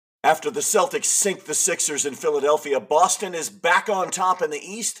After the Celtics sink the Sixers in Philadelphia, Boston is back on top in the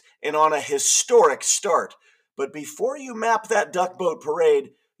East and on a historic start. But before you map that duck boat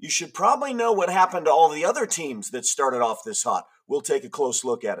parade, you should probably know what happened to all the other teams that started off this hot. We'll take a close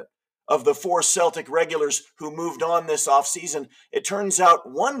look at it. Of the 4 Celtic regulars who moved on this offseason, it turns out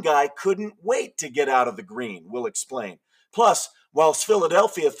one guy couldn't wait to get out of the green. We'll explain. Plus, whilst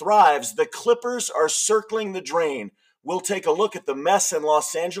Philadelphia thrives, the Clippers are circling the drain. We'll take a look at the mess in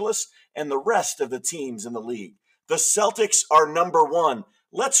Los Angeles and the rest of the teams in the league. The Celtics are number 1.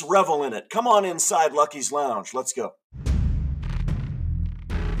 Let's revel in it. Come on inside Lucky's Lounge. Let's go.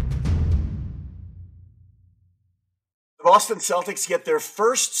 The Boston Celtics get their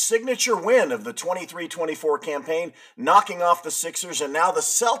first signature win of the 23-24 campaign, knocking off the Sixers, and now the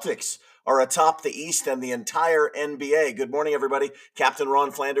Celtics are atop the East and the entire NBA. Good morning, everybody. Captain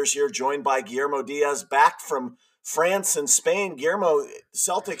Ron Flanders here, joined by Guillermo Diaz, back from France and Spain. Guillermo,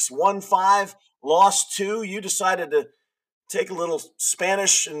 Celtics won 5, lost 2. You decided to take a little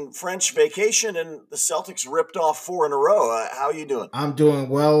Spanish and French vacation, and the Celtics ripped off 4 in a row. How are you doing? I'm doing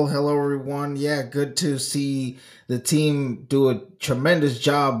well. Hello, everyone. Yeah, good to see the team do a tremendous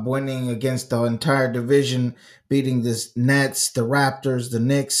job winning against the entire division, beating the Nets, the Raptors, the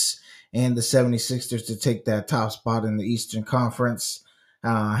Knicks, and the 76ers to take that top spot in the Eastern Conference.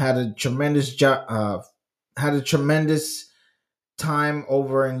 Had a tremendous time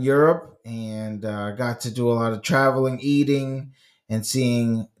over in Europe, and got to do a lot of traveling, eating, and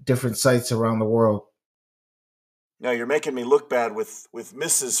seeing different sites around the world. Now, you're making me look bad with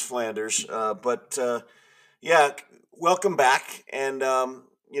Mrs. Flanders, but yeah, welcome back. And,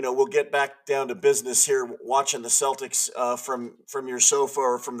 we'll get back down to business here, watching the Celtics from your sofa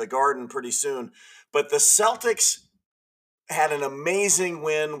or from the garden pretty soon. But the Celtics had an amazing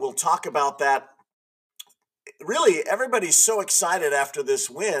win. We'll talk about that. Really, everybody's so excited after this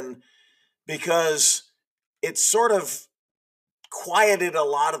win because it sort of quieted a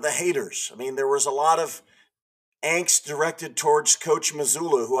lot of the haters. I mean, there was a lot of angst directed towards Coach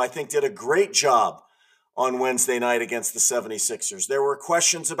Mazzulla, who I think did a great job on Wednesday night against the 76ers. There were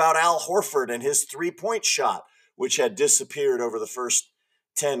questions about Al Horford and his three-point shot, which had disappeared over the first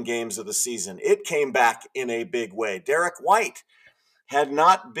 10 games of the season. It came back in a big way. Derek White had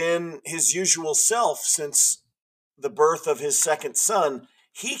not been his usual self since the birth of his second son.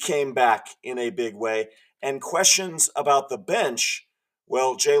 He came back in a big way. And questions about the bench,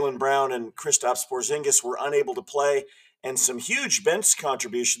 well, Jaylen Brown and Kristaps Porzingis were unable to play, and some huge bench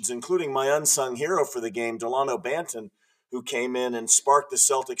contributions, including my unsung hero for the game, Delano Banton, who came in and sparked the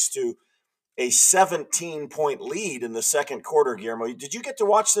Celtics to a 17-point lead in the second quarter. Guillermo, did you get to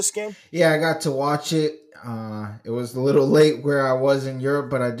watch this game? Yeah, I got to watch it. It was a little late where I was in Europe,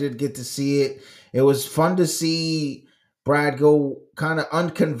 but I did get to see it. It was fun to see Brad go kind of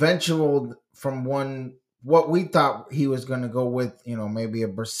unconventional from what we thought he was going to go with, maybe a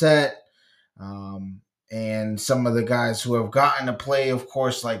Brissett, and some of the guys who have gotten to play, of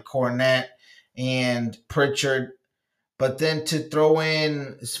course, like Cornette and Pritchard. But then to throw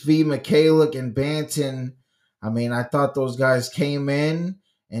in Svi Mikhailiuk and Banton, I thought those guys came in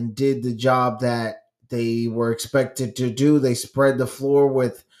and did the job that they were expected to do. They spread the floor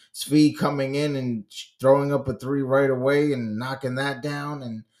with Svi coming in and throwing up a 3 right away and knocking that down.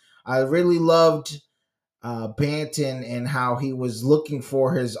 And I really loved Banton and how he was looking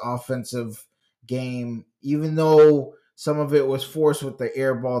for his offensive game, even though some of it was forced with the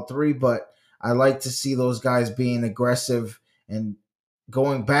air ball 3. But I like to see those guys being aggressive and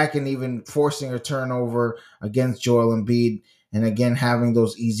going back and even forcing a turnover against Joel Embiid, and again having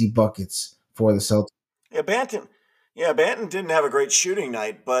those easy buckets for the Celtics. Banton didn't have a great shooting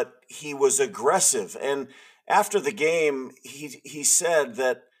night, but he was aggressive. And after the game, he said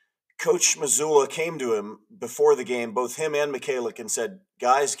that Coach Mazzulla came to him before the game, both him and Mikhailiuk, and said,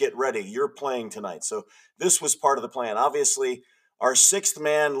 guys, get ready. You're playing tonight. So this was part of the plan. Obviously, our sixth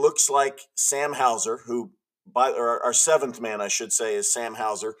man looks like Sam Hauser, our seventh man, I should say, is Sam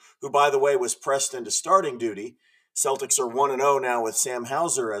Hauser, who, by the way, was pressed into starting duty. Celtics are 1-0 now with Sam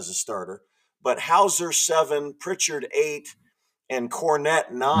Hauser as a starter. But Hauser 7, Pritchard 8, and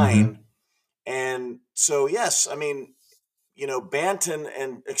Cornette 9. Mm-hmm. And so, yes, Banton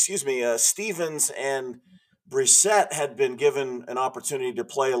and, Stevens and Brissett had been given an opportunity to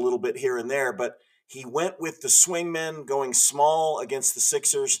play a little bit here and there, but he went with the swingmen going small against the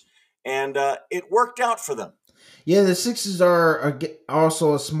Sixers, and it worked out for them. Yeah, the Sixers are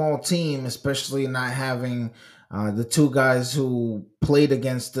also a small team, especially not having the two guys who played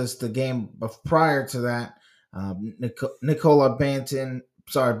against us the game prior to that,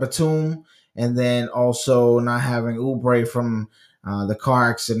 Batum, and then also not having Oubre from the car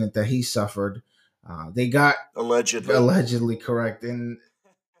accident that he suffered. They got Allegedly. allegedly correct, and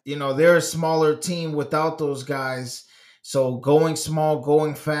they're a smaller team without those guys. So going small,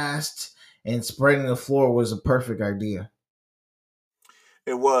 going fast, and spreading the floor was a perfect idea.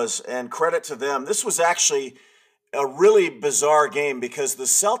 It was, and credit to them. This was actually a really bizarre game because the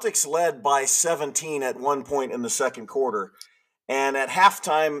Celtics led by 17 at one point in the second quarter, and at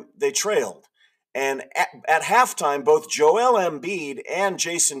halftime they trailed. And at halftime, both Joel Embiid and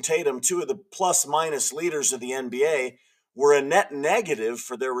Jason Tatum, two of the plus minus leaders of the NBA, were a net negative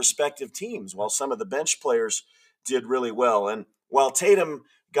for their respective teams, while some of the bench players did really well. And while Tatum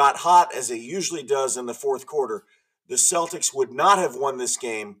got hot as he usually does in the fourth quarter, the Celtics would not have won this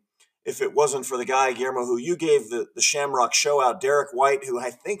game if it wasn't for the guy, Guillermo, who you gave the Shamrock show out, Derek White, who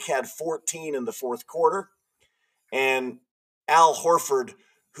I think had 14 in the fourth quarter, and Al Horford,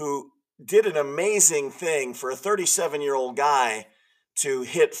 who did an amazing thing for a 37-year-old guy to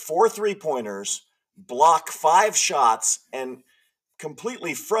hit 4 3-pointers, block 5 shots, and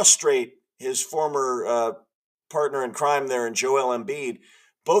completely frustrate his former partner in crime there in Joel Embiid.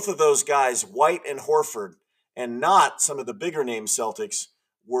 Both of those guys, White and Horford, and not some of the bigger name Celtics,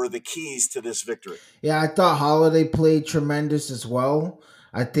 were the keys to this victory. Yeah, I thought Holiday played tremendous as well.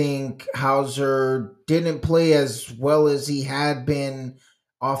 I think Hauser didn't play as well as he had been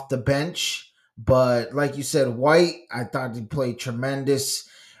off the bench, but like you said, White, I thought he played tremendous.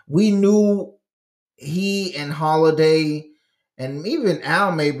 We knew he and Holiday and even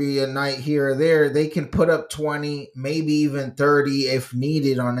Al, maybe a night here or there, they can put up 20, maybe even 30 if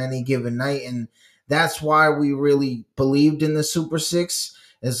needed on any given night. And that's why we really believed in the Super Six.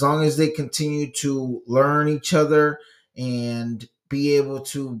 As long as they continue to learn each other and be able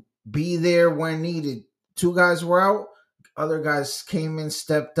to be there when needed. Two guys were out, other guys came in,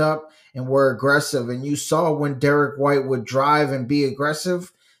 stepped up, and were aggressive. And you saw when Derek White would drive and be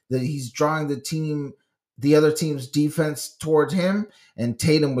aggressive that he's drawing the other team's defense towards him, and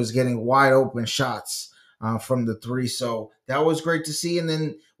Tatum was getting wide open shots from the three. So that was great to see. And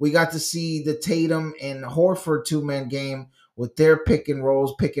then we got to see the Tatum and Horford 2-man game with their pick and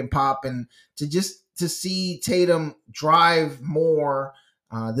rolls, pick and pop, and to see Tatum drive more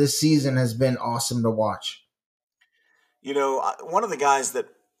this season has been awesome to watch. One of the guys that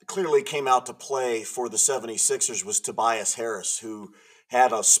clearly came out to play for the 76ers was Tobias Harris, who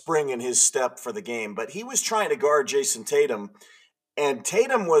had a spring in his step for the game. But he was trying to guard Jason Tatum, and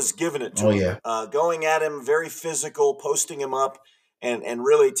Tatum was giving it Oh to him, yeah, going at him, very physical, posting him up, and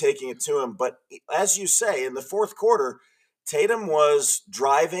really taking it to him. But as you say, in the fourth quarter, Tatum was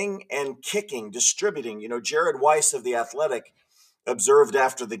driving and kicking, distributing. Jared Weiss of The Athletic observed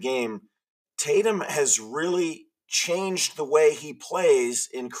after the game, Tatum has really changed the way he plays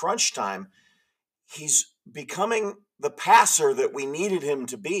in crunch time. He's becoming the passer that we needed him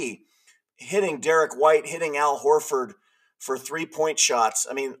to be, hitting Derek White, hitting Al Horford for 3-point shots.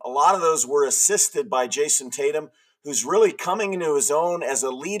 I mean, a lot of those were assisted by Jason Tatum, who's really coming into his own as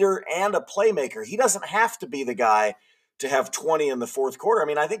a leader and a playmaker. He doesn't have to be the guy to have 20 in the fourth quarter. I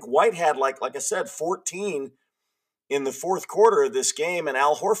mean, I think White had, like I said, 14 in the fourth quarter of this game, and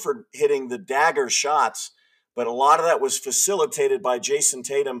Al Horford hitting the dagger shots. But a lot of that was facilitated by Jason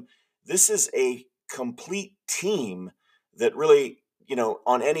Tatum. This is a complete team that really,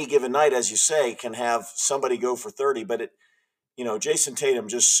 on any given night, as you say, can have somebody go for 30. But Jason Tatum,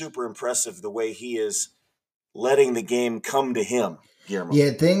 just super impressive the way he is letting the game come to him, Guillermo.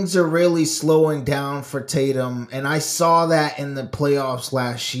 Yeah, things are really slowing down for Tatum, and I saw that in the playoffs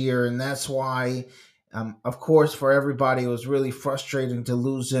last year, and that's why, of course, for everybody, it was really frustrating to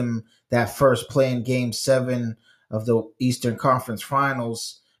lose him that first play in Game 7 of the Eastern Conference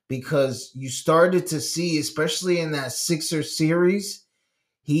Finals because you started to see, especially in that Sixers series,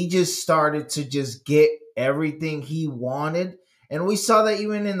 he just started to just get everything he wanted. And we saw that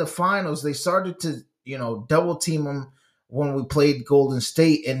even in the finals, they started to, double team him when we played Golden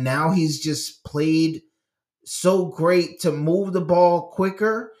State. And now he's just played so great to move the ball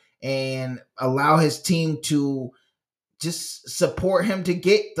quicker and allow his team to just support him to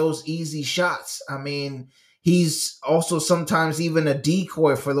get those easy shots. I mean, he's also sometimes even a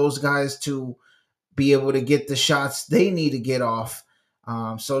decoy for those guys to be able to get the shots they need to get off.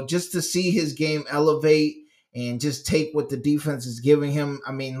 So just to see his game elevate and just take what the defense is giving him.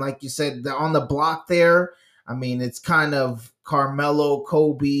 I mean, like you said, on the block there, I mean, it's kind of Carmelo,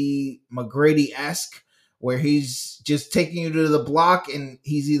 Kobe, McGrady esque, where he's just taking you to the block and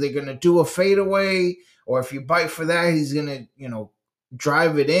he's either going to do a fadeaway or if you bite for that, he's going to,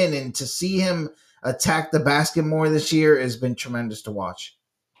 drive it in. And to see him attack the basket more this year has been tremendous to watch.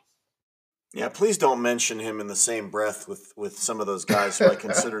 Yeah, please don't mention him in the same breath with some of those guys who I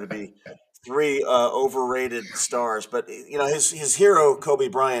consider to be three overrated stars. But his hero Kobe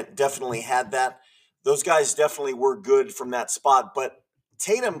Bryant definitely had that. Those guys definitely were good from that spot. But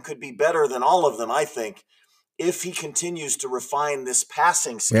Tatum could be better than all of them, I think, if he continues to refine this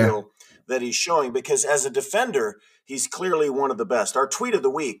passing Yeah. skill that he's showing. Because as a defender, he's clearly one of the best. Our tweet of the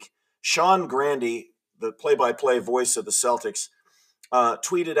week: Sean Grandy, the play-by-play voice of the Celtics,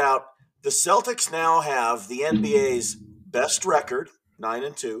 tweeted out, the Celtics now have the NBA's best record,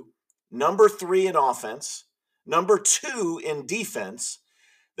 9-2, number 3 in offense, number 2 in defense.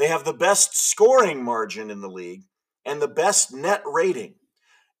 They have the best scoring margin in the league and the best net rating.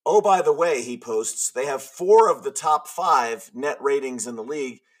 Oh, by the way, he posts, they have 4 of the top 5 net ratings in the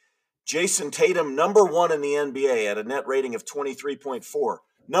league. Jason Tatum, number 1 in the NBA at a net rating of 23.4.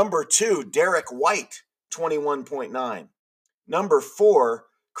 Number 2, Derek White, 21.9. Number 4,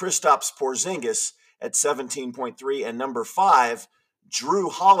 Kristaps Porzingis at 17.3. And number 5,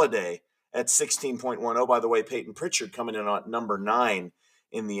 Jrue Holiday at 16.1. Oh, by the way, Peyton Pritchard coming in at number 9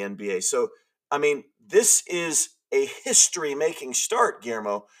 in the NBA. So, I mean, this is a history-making start,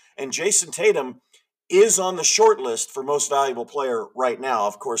 Guillermo. And Jason Tatum is on the short list for most valuable player right now.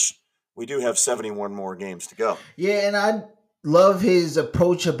 Of course, we do have 71 more games to go. Yeah, and I love his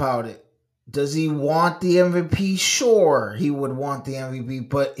approach about it. Does he want the MVP? Sure, he would want the MVP,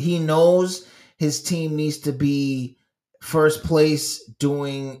 but he knows his team needs to be first place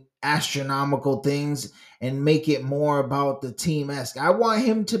doing astronomical things and make it more about the team esque. I want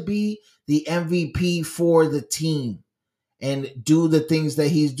him to be the MVP for the team and do the things that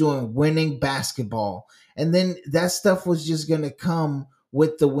he's doing, winning basketball. And then that stuff was just going to come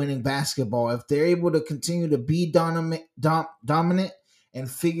with the winning basketball. If they're able to continue to be dominant and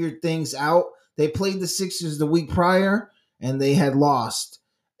figure things out, they played the Sixers the week prior and they had lost,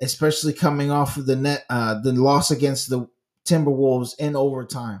 especially coming off of the loss against the Timberwolves in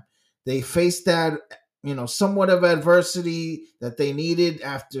overtime. They faced that, somewhat of adversity that they needed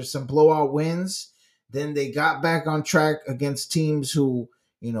after some blowout wins. Then they got back on track against teams who,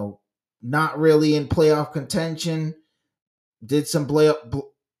 not really in playoff contention, did some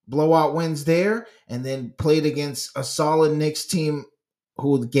blowout wins there, and then played against a solid Knicks team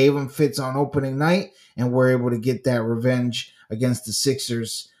who gave them fits on opening night, and were able to get that revenge against the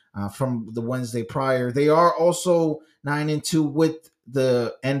Sixers from the Wednesday prior. They are also 9-2 with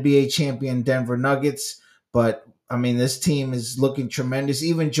the NBA champion Denver Nuggets, but I mean, this team is looking tremendous.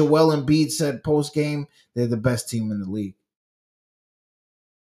 Even Joel Embiid said post game they're the best team in the league.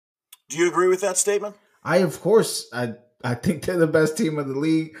 Do you agree with that statement? Of course, I think they're the best team in the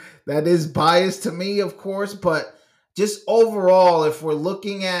league. That is biased to me, of course, but just overall, if we're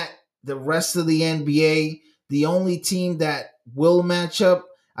looking at the rest of the NBA, the only team that will match up,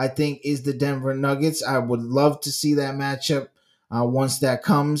 I think, is the Denver Nuggets. I would love to see that matchup once that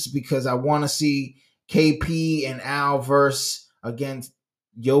comes, because I want to see KP and Al verse against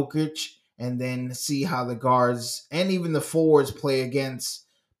Jokic, and then see how the guards and even the forwards play against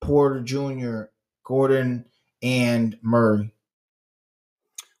Porter Jr., Gordon, and Murray.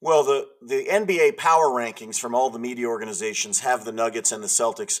 Well, the NBA power rankings from all the media organizations have the Nuggets and the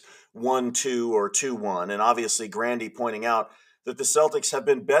Celtics 1-2 or 2-1. And obviously, Grandy pointing out that the Celtics have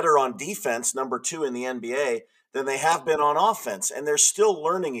been better on defense, number 2 in the NBA, than they have been on offense. And they're still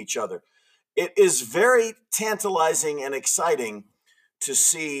learning each other. It is very tantalizing and exciting to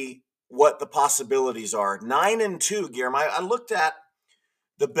see what the possibilities are. 9-2, Guillermo. I looked at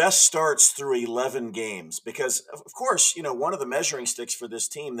the best starts through 11 games because, of course, one of the measuring sticks for this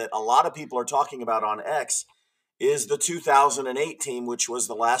team that a lot of people are talking about on X is the 2008 team, which was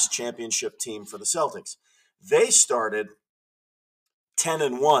the last championship team for the Celtics. They started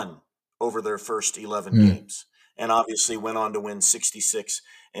 10-1 over their first 11 games and obviously went on to win 66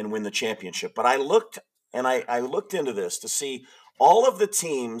 and win the championship. But I looked into this to see all of the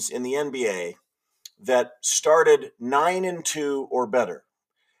teams in the NBA that started 9-2 or better,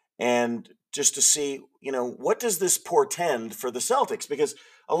 and just to see, what does this portend for the Celtics? Because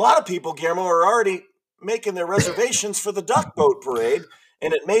a lot of people, Guillermo, are already making their reservations for the Duck Boat Parade,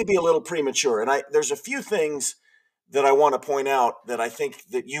 and it may be a little premature. And there's a few things that I want to point out that I think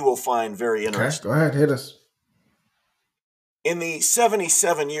that you will find very interesting. Okay, go ahead, hit us. In the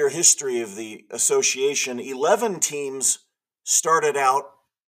 77-year history of the association, 11 teams started out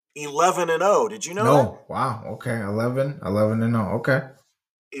 11-0. Did you know that? No, wow, okay, 11-0, okay.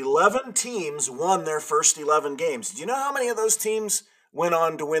 11 teams won their first 11 games. Do you know how many of those teams went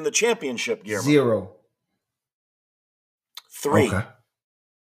on to win the championship, Guillermo? 0. 3. Okay.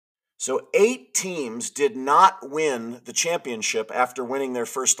 So 8 teams did not win the championship after winning their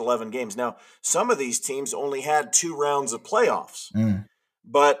first 11 games. Now, some of these teams only had 2 rounds of playoffs,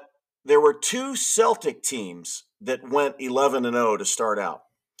 but there were 2 Celtic teams that went 11-0 to start out.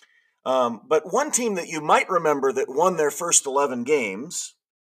 But one team that you might remember that won their first 11 games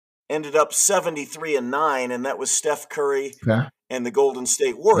ended up 73-9, and that was Steph Curry and the Golden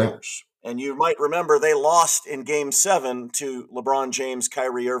State Warriors. And you might remember they lost in Game 7 to LeBron James,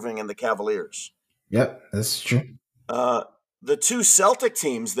 Kyrie Irving, and the Cavaliers. Yep, that's true. The 2 Celtic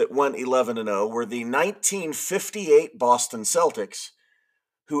teams that went 11-0 were the 1958 Boston Celtics,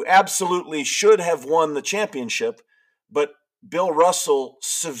 who absolutely should have won the championship, but Bill Russell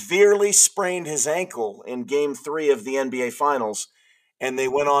severely sprained his ankle in Game 3 of the NBA Finals, and they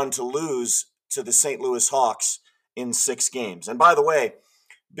went on to lose to the St. Louis Hawks in 6 games. And by the way,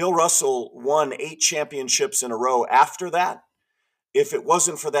 Bill Russell won 8 championships in a row after that. If it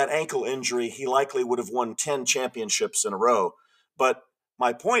wasn't for that ankle injury, he likely would have won 10 championships in a row. But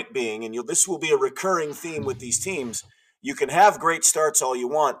my point being, and this will be a recurring theme with these teams, you can have great starts all you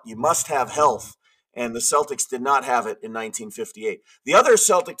want. You must have health. And the Celtics did not have it in 1958. The other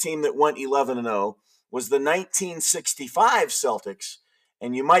Celtic team that went 11-0 was the 1965 Celtics.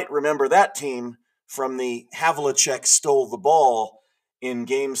 And you might remember that team from the Havlicek stole the ball in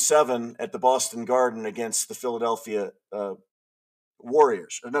Game 7 at the Boston Garden against the Philadelphia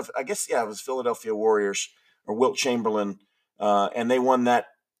Warriors. Or no, I guess, it was Philadelphia Warriors or Wilt Chamberlain. And they won that.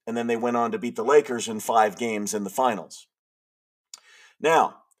 And then they went on to beat the Lakers in 5 games in the finals.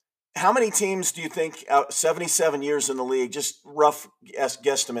 Now, how many teams do you think, 77 years in the league, just rough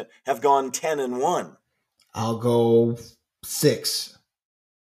guesstimate, have gone 10-1? I'll go 6.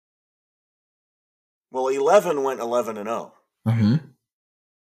 Well, 11 went 11-0.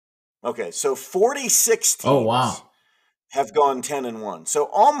 Okay, so 46 teams have gone 10-1. So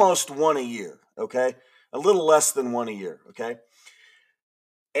almost one a year, okay? A little less than one a year, okay?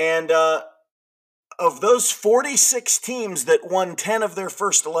 And of those 46 teams that won 10 of their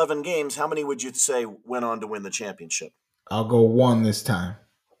first 11 games, how many would you say went on to win the championship? I'll go 1 this time.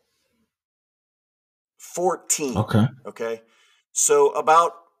 14. Okay. So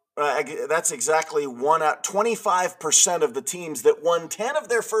about that's exactly 25% of the teams that won 10 of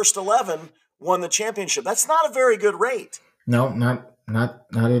their first 11 won the championship. That's not a very good rate. No, not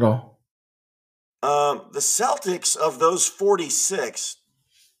at all. The Celtics, of those 46,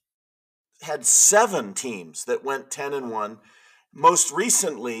 had 7 teams that went 10-1. Most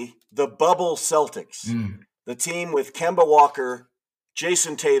recently, the Bubble Celtics, the team with Kemba Walker,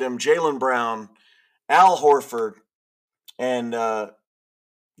 Jason Tatum, Jaylen Brown, Al Horford, and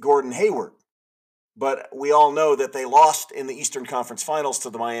Gordon Hayward. But we all know that they lost in the Eastern Conference Finals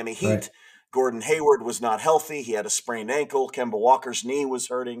to the Miami Heat. Right. Gordon Hayward was not healthy. He had a sprained ankle. Kemba Walker's knee was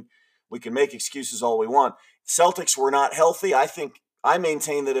hurting. We can make excuses all we want. Celtics were not healthy. I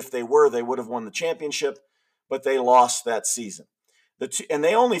maintain that if they were, they would have won the championship, but they lost that season. And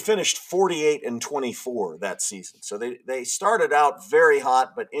they only finished 48-24 that season. So they started out very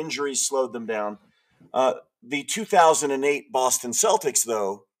hot, but injuries slowed them down. The 2008 Boston Celtics,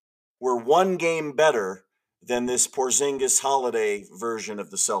 though, were 1 game better than this Porzingis Holiday version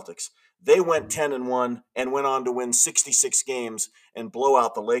of the Celtics. They went 10-1 and went on to win 66 games and blow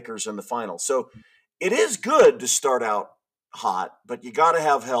out the Lakers in the finals. So it is good to start out hot, but you got to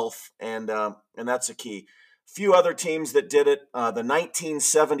have health, and that's a key. Few other teams that did it, the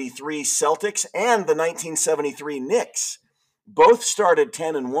 1973 Celtics and the 1973 Knicks, both started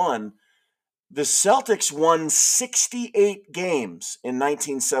 10-1. The Celtics won 68 games in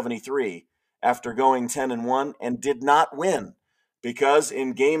 1973 after going 10-1 and did not win because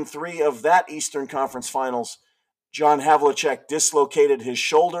in Game 3 of that Eastern Conference Finals, John Havlicek dislocated his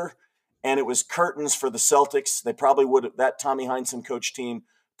shoulder, and it was curtains for the Celtics. They probably would have, that Tommy Heinsohn coach team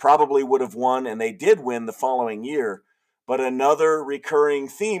probably would have won, and they did win the following year. But another recurring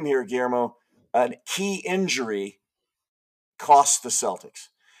theme here, Guillermo, a key injury cost the Celtics.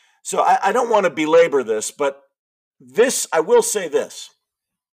 So I don't want to belabor this, but I will say this.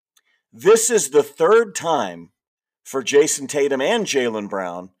 This is the 3rd time for Jason Tatum and Jaylen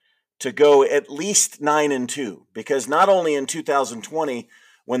Brown to go at least 9-2, because not only in 2020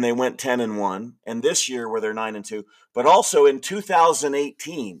 when they went 10-1, and this year where they're 9-2, but also in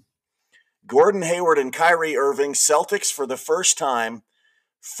 2018, Gordon Hayward and Kyrie Irving, Celtics for the first time.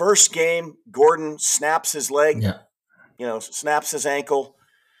 First game, Gordon snaps his leg, snaps his ankle.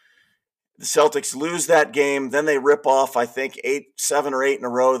 The Celtics lose that game. Then they rip off, I think, 7 or 8 in a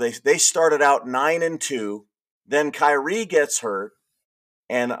row. They started out 9-2. Then Kyrie gets hurt.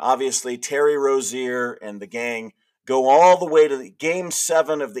 And obviously Terry Rozier and the gang go all the way to the game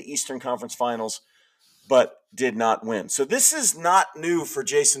 7 of the Eastern Conference Finals, but did not win. So this is not new for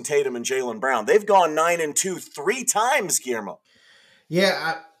Jason Tatum and Jaylen Brown. They've gone 9-2 three times, Guillermo.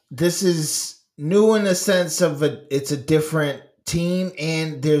 Yeah, this is new in the sense of it's a different team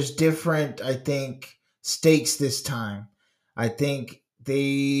and there's different, I think, stakes this time. I think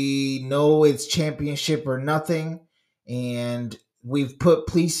they know it's championship or nothing, and we've put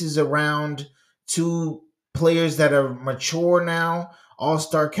pieces around two players that are mature now,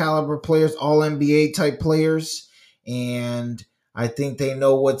 all-star caliber players, all NBA type players, and I think they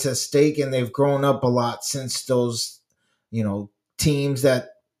know what's at stake and they've grown up a lot since those, you know, teams that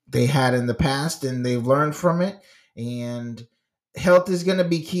they had in the past, and they've learned from it. And health is going to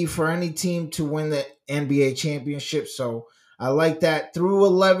be key for any team to win the NBA championship. So I like that. Through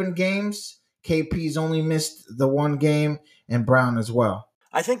 11 games, KP's only missed the one game, and Brown as well.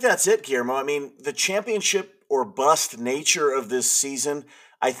 I think that's it, Guillermo. I mean, the championship or bust nature of this season,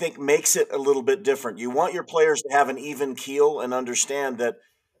 I think, makes it a little bit different. You want your players to have an even keel and understand that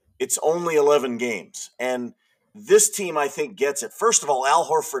it's only 11 games. And this team, I think, gets it. First of all, Al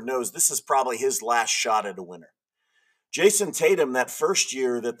Horford knows this is probably his last shot at a winner. Jason Tatum, that first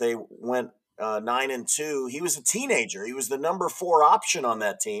year that they went 9-2, he was a teenager. He was the number 4 option on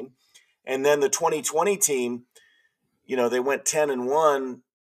that team. And then the 2020 team, they went 10-1,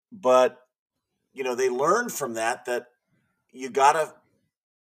 but they learned from that you got to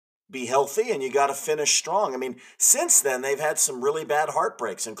be healthy and you got to finish strong. I mean, since then they've had some really bad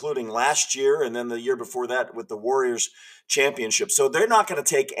heartbreaks, including last year and then the year before that with the Warriors championship. So they're not going to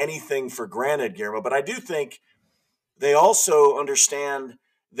take anything for granted, Guillermo, but I do think they also understand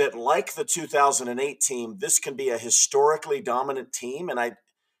that, like the 2008 team, this can be a historically dominant team. And I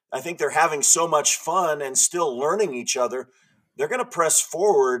think they're having so much fun and still learning each other. They're going to press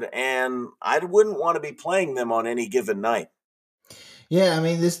forward, and I wouldn't want to be playing them on any given night. Yeah, I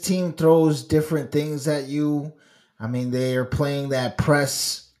mean, this team throws different things at you. I mean, they are playing that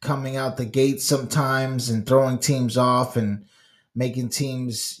press coming out the gate sometimes and throwing teams off and making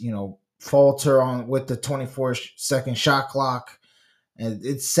teams, falter on with the 24-second shot clock. And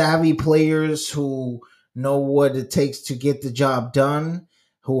it's savvy players who know what it takes to get the job done,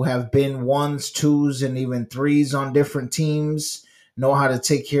 who have been ones, twos, and even threes on different teams, know how to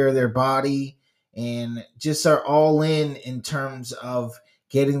take care of their body, and just are all in terms of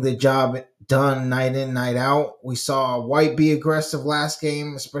getting the job done night in, night out. We saw White be aggressive last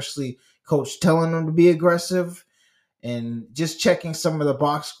game, especially coach telling him to be aggressive. And just checking some of the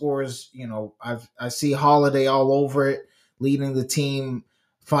box scores, I see Holiday all over it, leading the team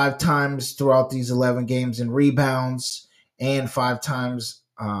 5 times throughout these 11 games in rebounds, and 5 times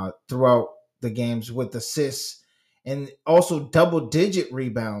throughout the games with assists, and also double-digit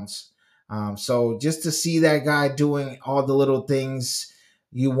rebounds. So just to see that guy doing all the little things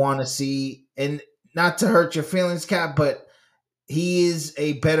you want to see, and not to hurt your feelings, Cap, but he is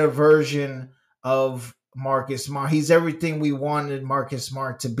a better version of Marcus Smart. He's everything we wanted Marcus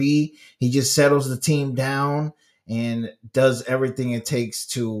Smart to be. He just settles the team down and does everything it takes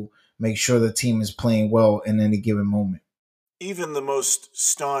to make sure the team is playing well in any given moment. Even the most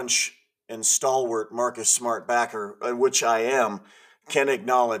staunch and stalwart Marcus Smart backer, which I am, can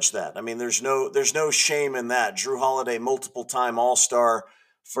acknowledge that. I mean, there's no shame in that. Jrue Holiday, multiple time All-Star,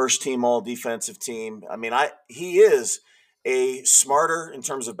 first team All Defensive Team. I mean, he is a smarter in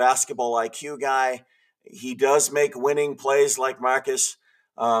terms of basketball IQ guy. He does make winning plays like Marcus.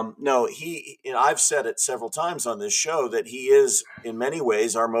 No, I've said it several times on this show that he is in many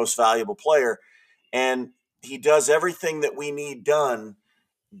ways our most valuable player, and he does everything that we need done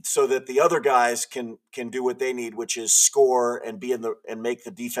so that the other guys can do what they need, which is score and and make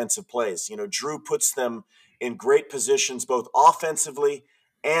the defensive plays. Jrue puts them in great positions both offensively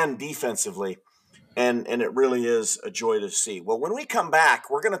and defensively, and it really is a joy to see. Well, when we come back,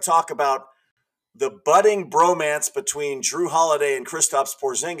 we're going to talk about the budding bromance between Jrue Holiday and Kristaps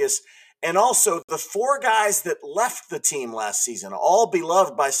Porzingis, and also the 4 guys that left the team last season, all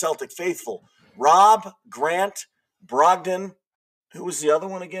beloved by Celtic faithful: Rob, Grant, Brogdon. Who was the other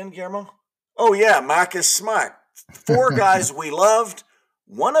one again, Guillermo? Oh, yeah, Marcus Smart. 4 guys we loved.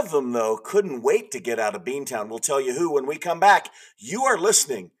 One of them, though, couldn't wait to get out of Beantown. We'll tell you who when we come back. You are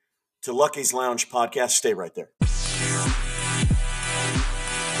listening to Lucky's Lounge Podcast. Stay right there.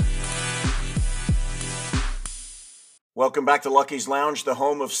 Welcome back to Lucky's Lounge, the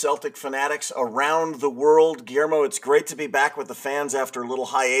home of Celtic fanatics around the world. Guillermo, it's great to be back with the fans after a little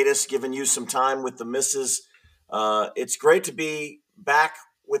hiatus, giving you some time with the misses. It's great to be back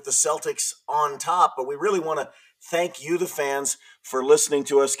with the Celtics on top, but we really want to thank you, the fans, for listening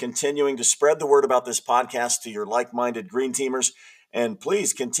to us, continuing to spread the word about this podcast to your like minded Green Teamers. And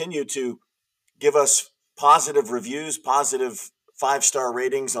please continue to give us positive reviews, positive 5-star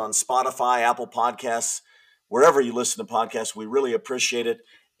ratings on Spotify, Apple Podcasts, wherever you listen to podcasts. We really appreciate it.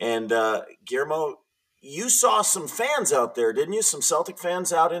 And Guillermo, you saw some fans out there, didn't you? Some Celtic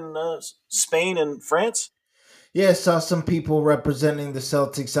fans out in Spain and France? Yeah, saw some people representing the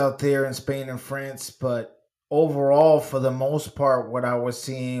Celtics out there in Spain and France, but overall, for the most part, what I was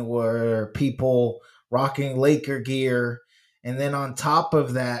seeing were people rocking Laker gear, and then on top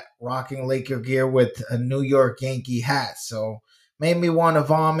of that, rocking Laker gear with a New York Yankee hat. So made me want to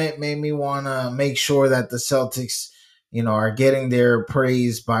vomit, made me want to make sure that the Celtics, are getting their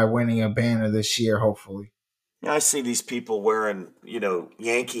praise by winning a banner this year, hopefully. I see these people wearing,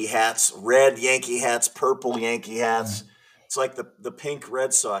 Yankee hats, red Yankee hats, purple Yankee hats. It's like the pink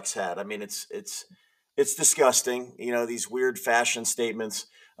Red Sox hat. I mean, it's disgusting. These weird fashion statements.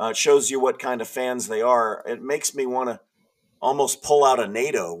 It shows you what kind of fans they are. It makes me want to almost pull out a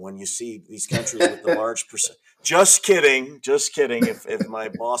NATO when you see these countries with the large percent. Just kidding, just kidding. If my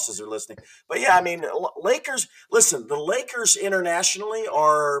bosses are listening, but yeah, I mean, Lakers. Listen, the Lakers internationally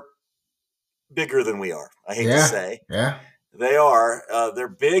are bigger than we are. I hate to Yeah, say. yeah. They are. They're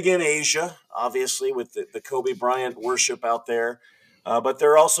big in Asia, obviously, with the Kobe Bryant worship out there, but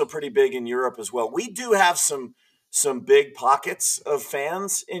they're also pretty big in Europe as well. We do have some big pockets of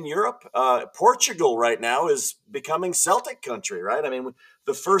fans in Europe. Portugal right now is becoming Celtic country, right? I mean,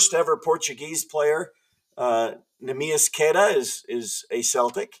 the first ever Portuguese player, Nemias Queda, is a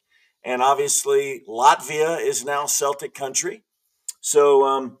Celtic, and obviously Latvia is now Celtic country.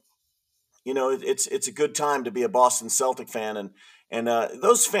 So it's a good time to be a Boston Celtic fan, and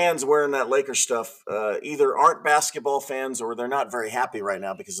those fans wearing that Lakers stuff either aren't basketball fans or they're not very happy right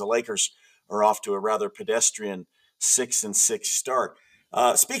now because the Lakers are off to a rather pedestrian 6-6 start.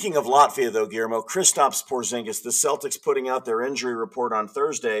 Speaking of Latvia, though, Guillermo, Kristaps Porzingis, the Celtics putting out their injury report on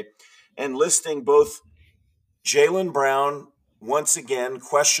Thursday and listing both Jaylen Brown, once again,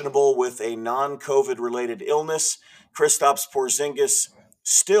 questionable with a non COVID related illness. Kristaps Porzingis,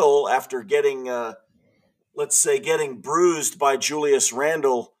 still, after getting, let's say, getting bruised by Julius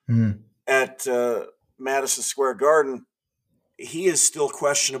Randle Mm. at Madison Square Garden, he is still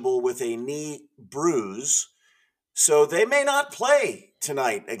questionable with a knee bruise. So they may not play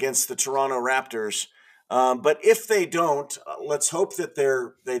tonight against the Toronto Raptors. But if they don't, let's hope that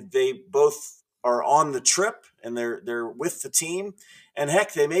they both are on the trip and they're with the team. And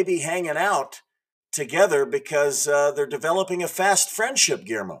heck, they may be hanging out together because they're developing a fast friendship,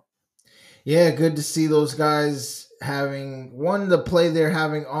 Guillermo. Yeah, good to see those guys having one the play they're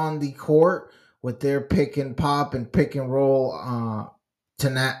having on the court with their pick and pop and pick and roll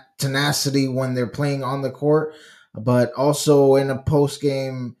tenacity when they're playing on the court, but also in a post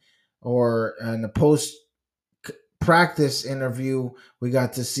game or in a post practice interview, we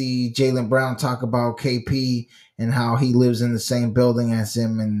got to see Jaylen Brown talk about KP and how he lives in the same building as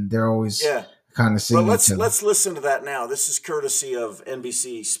him, and they're always Yeah. kind of Well, seeing each let's other. let's listen to that now. This is courtesy of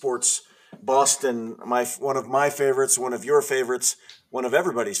NBC Sports Boston. One of my favorites, one of your favorites, one of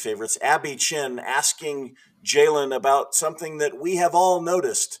everybody's favorites. Abby Chin asking Jalen about something that we have all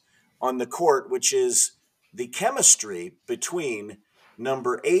noticed on the court, which is the chemistry between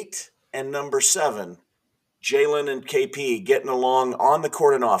number 8 and number 7. Jalen and KP getting along on the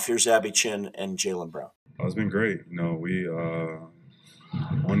court and off. Here's Abby Chin and Jalen Brown. Oh, it's been great. We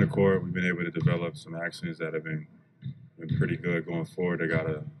on the court, we've been able to develop some actions that have been pretty good going forward. I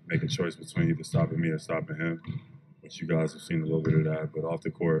gotta make a choice between either stopping me or stopping him, which you guys have seen a little bit of that. But off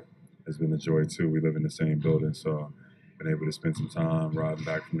the court has been a joy too. We live in the same building, so been able to spend some time riding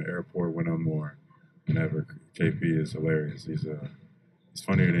back from the airport with him or whenever. KP is hilarious. He's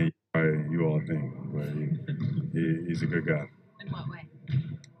funnier than you all think, but he's a good guy. In what way?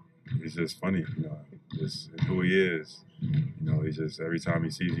 He's just funny, just who he is. He just every time he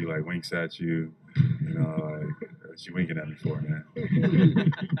sees you, like winks at you. What you winking at me for,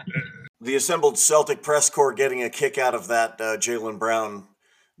 man? The assembled Celtic press corps getting a kick out of that Jalen Brown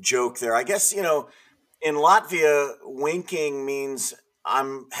joke there. I guess, in Latvia, winking means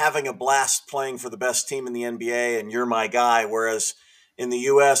I'm having a blast playing for the best team in the NBA and you're my guy. Whereas in the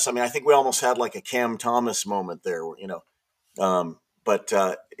U.S., I mean, I think we almost had like a Cam Thomas moment there, but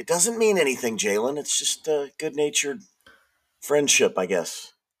it doesn't mean anything, Jalen. It's just a good natured friendship, I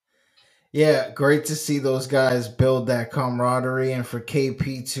guess. Yeah, great to see those guys build that camaraderie and for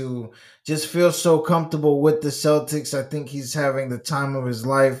KP to just feel so comfortable with the Celtics. I think he's having the time of his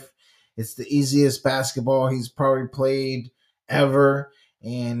life. It's the easiest basketball he's probably played ever.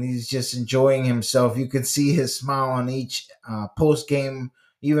 and he's just enjoying himself. You can see his smile on each post game,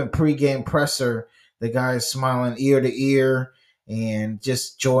 even pre game presser. The guy is smiling ear to ear and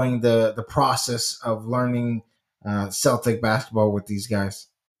just enjoying the process of learning Celtic basketball with these guys.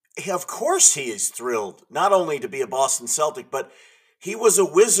 Of course, he is thrilled not only to be a Boston Celtic, but he was a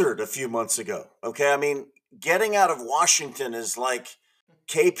Wizard a few months ago. Okay, I mean, getting out of Washington is like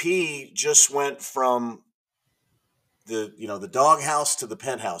KP just went from the doghouse to the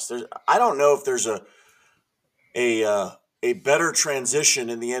penthouse. I don't know if there's a uh, a better transition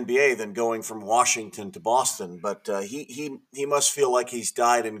in the NBA than going from Washington to Boston, but he must feel like he's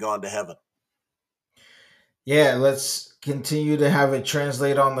died and gone to heaven. Yeah, let's continue to have it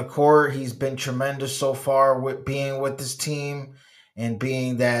translate on the court. He's been tremendous so far with being with this team and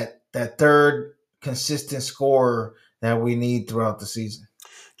being that third consistent scorer that we need throughout the season.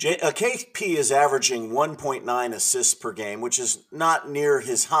 KP is averaging 1.9 assists per game, which is not near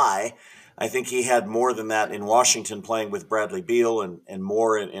his high. I think he had more than that in Washington playing with Bradley Beal and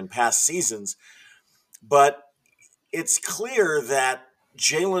more in past seasons. But it's clear that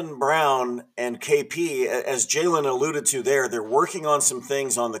Jaylen Brown and KP, as Jalen alluded to there, they're working on some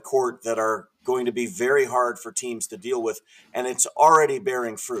things on the court that are going to be very hard for teams to deal with, and it's already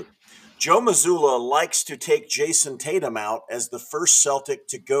bearing fruit. Joe Mazzulla likes to take Jason Tatum out as the first Celtic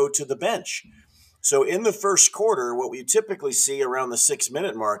to go to the bench. So in the first quarter, what we typically see around the 6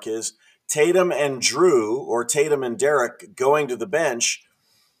 minute mark is Tatum and Jrue or Tatum and Derek going to the bench,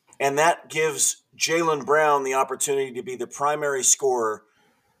 and that gives Jaylen Brown the opportunity to be the primary scorer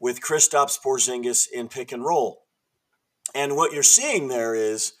with Kristaps Porzingis in pick and roll. And what you're seeing there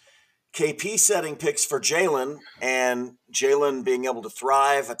is KP setting picks for Jalen and Jalen being able to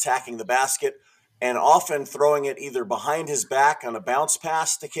thrive attacking the basket and often throwing it either behind his back on a bounce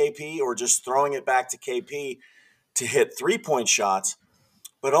pass to KP or just throwing it back to KP to hit 3-point shots,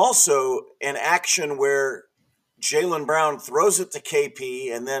 but also an action where Jaylen Brown throws it to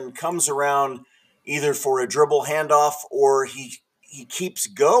KP and then comes around either for a dribble handoff or he keeps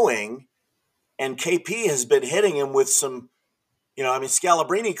going, and KP has been hitting him with some, I mean,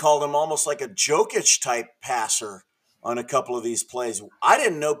 Scalabrini called him almost like a Jokic type passer on a couple of these plays. I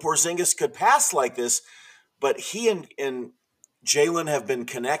didn't know Porzingis could pass like this, but he and Jalen have been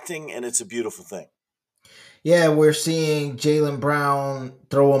connecting, and it's a beautiful thing. Yeah, we're seeing Jaylen Brown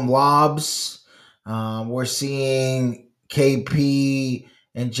throw him lobs. We're seeing KP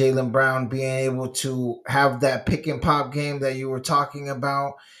and Jaylen Brown being able to have that pick and pop game that you were talking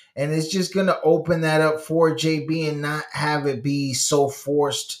about. And it's just going to open that up for JB and not have it be so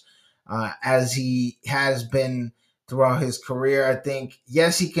forced as he has been throughout his career. I think,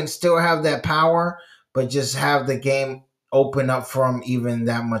 yes, he can still have that power, but just have the game open up for him even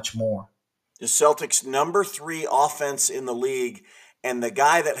that much more. The Celtics' number 3 offense in the league, and the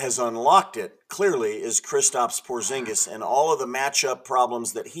guy that has unlocked it clearly is Kristaps Porzingis, and all of the matchup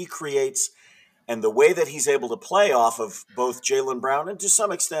problems that he creates and the way that he's able to play off of both Jaylen Brown and to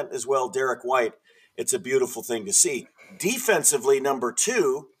some extent as well Derek White. It's a beautiful thing to see. Defensively, number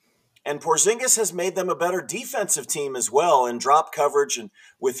 2, and Porzingis has made them a better defensive team as well in drop coverage, and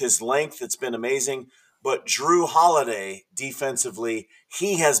with his length, it's been amazing. But Jrue Holiday, defensively,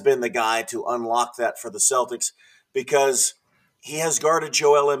 he has been the guy to unlock that for the Celtics because he has guarded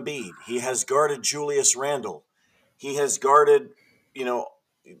Joel Embiid. He has guarded Julius Randle. He has guarded,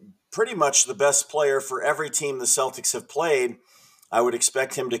 pretty much the best player for every team the Celtics have played. I would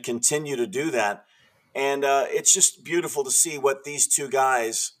expect him to continue to do that. And it's just beautiful to see what these two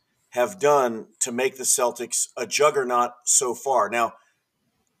guys have done to make the Celtics a juggernaut so far. Now,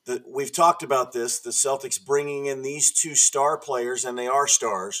 we've talked about this, the Celtics bringing in these 2 star players, and they are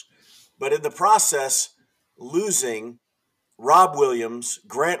stars, but in the process, losing Rob Williams,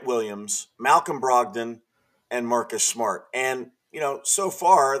 Grant Williams, Malcolm Brogdon, and Marcus Smart. And, so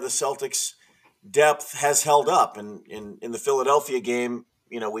far, the Celtics' depth has held up. And in the Philadelphia game,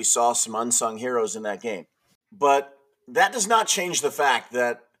 we saw some unsung heroes in that game. But that does not change the fact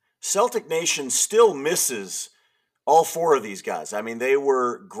that Celtic Nation still misses all 4 of these guys. I mean, they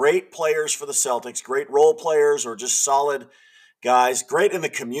were great players for the Celtics, great role players or just solid guys, great in the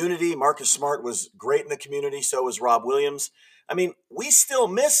community. Marcus Smart was great in the community. So was Rob Williams. I mean, we still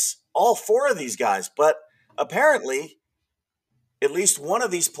miss all 4 of these guys, but apparently at least one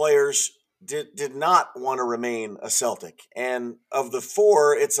of these players did not want to remain a Celtic. And of the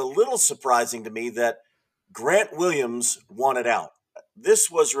 4, it's a little surprising to me that Grant Williams wanted out.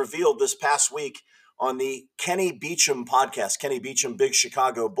 This was revealed this past week on the Kenny Beecham podcast. Kenny Beecham, big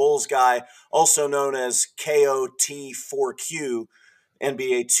Chicago Bulls guy, also known as KOT4Q,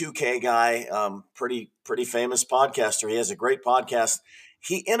 NBA 2K guy, pretty famous podcaster. He has a great podcast.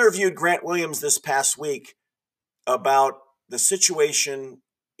 He interviewed Grant Williams this past week about the situation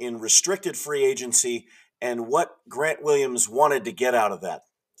in restricted free agency and what Grant Williams wanted to get out of that.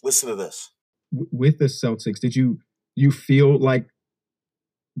 Listen to this. With the Celtics, did you feel like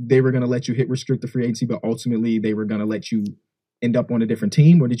they were going to let you hit restricted free agency, but ultimately they were going to let you end up on a different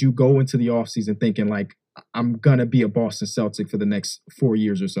team? Or did you go into the offseason thinking like, I'm going to be a Boston Celtic for the next 4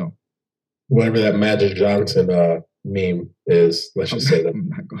 years or so? Whatever that Magic Johnson meme is, let's just say that. I'm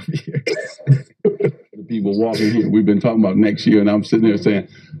not going to be here. The people walking here, we've been talking about next year, and I'm sitting there saying,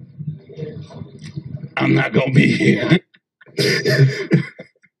 I'm not going to be here.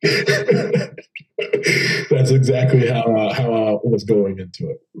 That's exactly how I was going into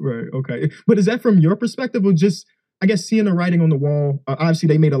it. Right. Okay. But is that from your perspective, or just, I guess, seeing the writing on the wall? Obviously,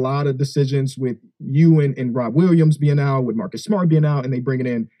 they made a lot of decisions with you and Rob Williams being out, with Marcus Smart being out, and they bringing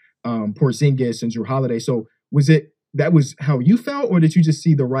in Porzingis and Jrue Holiday. So that was how you felt, or did you just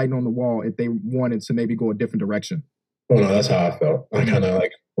see the writing on the wall if they wanted to maybe go a different direction? Oh no, that's how I felt. I kind of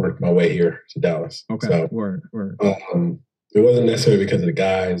like worked my way here to Dallas. Okay. So, word. It wasn't necessarily because of the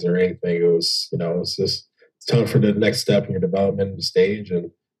guys or anything. It was, it's just it's time for the next step in your development and stage.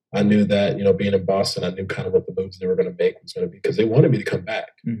 And I knew that, being in Boston, I knew kind of what the moves they were going to make was going to be, because they wanted me to come back.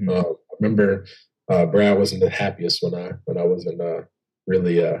 Mm-hmm. I remember Brad wasn't the happiest when I wasn't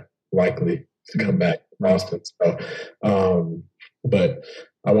really likely to come back to Boston. So, but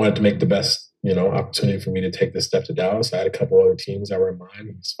I wanted to make the best, opportunity for me to take this step to Dallas. I had a couple other teams that were in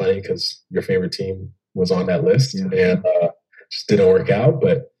mind. It's funny because your favorite team was on that list, and just didn't work out.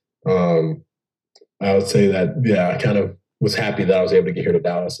 But I would say that, I kind of was happy that I was able to get here to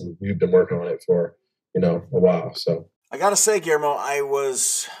Dallas, and we've been working on it for, a while. So I got to say, Guillermo, I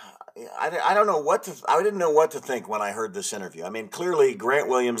don't know I didn't know what to think when I heard this interview. I mean, clearly Grant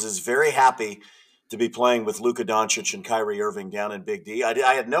Williams is very happy to be playing with Luka Doncic and Kyrie Irving down in Big D.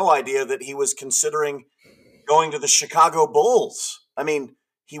 I had no idea that he was considering going to the Chicago Bulls. I mean,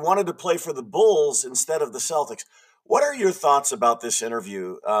 he wanted to play for the Bulls instead of the Celtics. What are your thoughts about this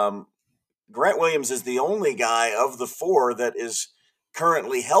interview? Grant Williams is the only guy of the four that is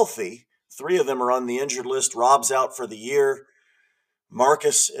currently healthy. 3 of them are on the injured list. Rob's out for the year.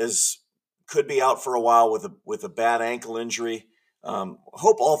 Marcus could be out for a while with a bad ankle injury.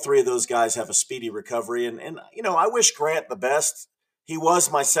 Hope all 3 of those guys have a speedy recovery. And I wish Grant the best. He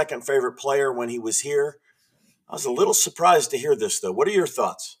was my second favorite player when he was here. I was a little surprised to hear this, though. What are your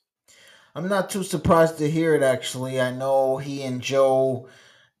thoughts? I'm not too surprised to hear it, actually. I know he and Joe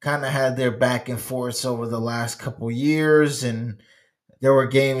kind of had their back and forth over the last couple years, and there were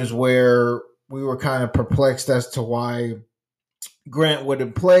games where we were kind of perplexed as to why Grant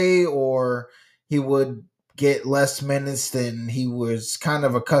wouldn't play, or he would get less minutes than he was kind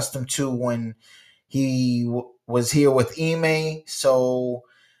of accustomed to when he was here with Ime. So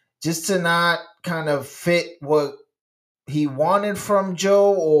just to not kind of fit what he wanted from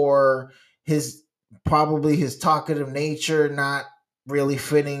Joe, or probably his talkative nature not really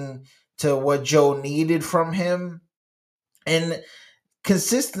fitting to what Joe needed from him. And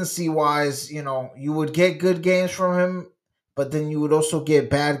consistency wise, you would get good games from him, but then you would also get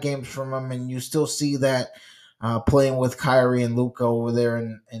bad games from him, and you still see that playing with Kyrie and Luka over there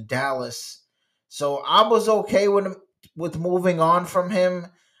in Dallas. So I was okay with moving on from him.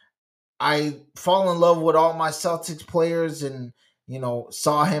 I fall in love with all my Celtics players, and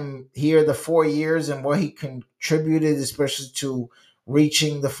saw him here the 4 years and what he contributed, especially to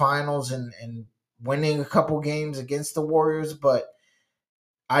reaching the finals and winning a couple games against the Warriors. But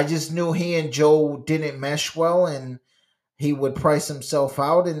I just knew he and Joe didn't mesh well, and he would price himself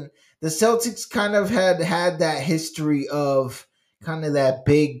out. And the Celtics kind of had that history of kind of that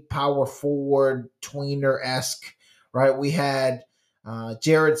big power forward tweener-esque, right? We had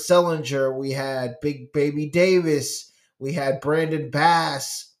Jared Sellinger, we had Big Baby Davis, we had Brandon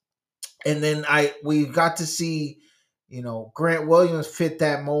Bass, and then we got to see Grant Williams fit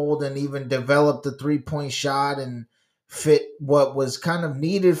that mold and even develop the 3-point shot and fit what was kind of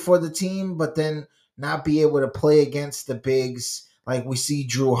needed for the team, but then not be able to play against the bigs like we see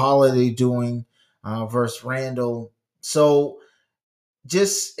Jrue Holiday doing versus Randall. So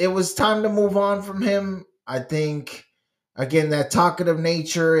it was time to move on from him. I think, again, that talkative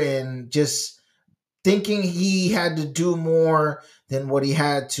nature and just thinking he had to do more than what he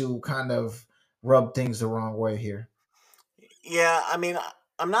had to kind of rub things the wrong way here. Yeah, I mean,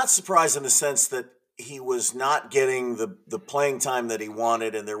 I'm not surprised in the sense that he was not getting the playing time that he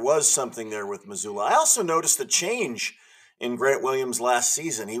wanted, and there was something there with Missoula. I also noticed a change in Grant Williams last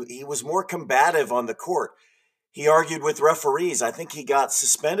season. He was more combative on the court. He argued with referees. I think he got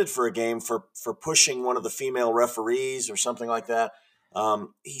suspended for a game for pushing one of the female referees or something like that.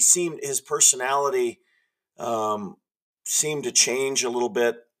 His personality seemed to change a little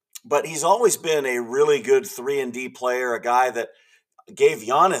bit, but he's always been a really good 3-and-D player, a guy that gave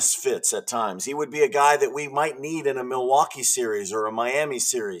Giannis fits at times. He would be a guy that we might need in a Milwaukee series or a Miami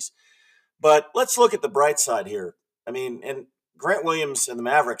series. But let's look at the bright side here. I mean, and Grant Williams and the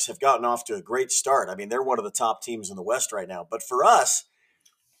Mavericks have gotten off to a great start. I mean, they're one of the top teams in the West right now. But for us,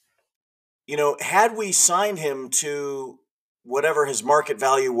 had we signed him to whatever his market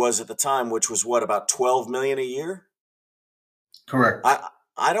value was at the time, which was about $12 million a year? Correct.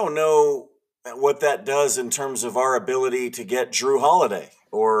 I don't know what that does in terms of our ability to get Jrue Holiday,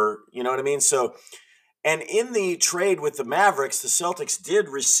 or you know what I mean? So, and in the trade with the Mavericks, the Celtics did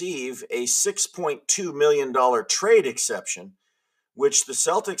receive a $6.2 million trade exception, which the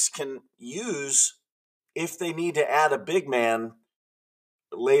Celtics can use if they need to add a big man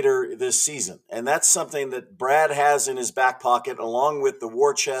later this season. And that's something that Brad has in his back pocket, along with the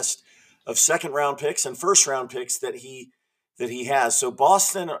war chest of second-round picks and first-round picks that he has. So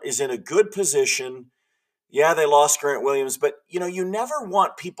Boston is in a good position. Yeah, they lost Grant Williams, but you never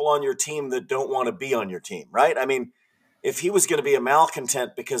want people on your team that don't want to be on your team, right? I mean, if he was going to be a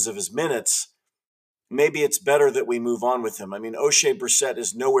malcontent because of his minutes, maybe it's better that we move on with him. I mean, O'Shea Brissett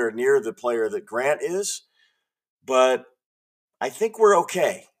is nowhere near the player that Grant is, but I think we're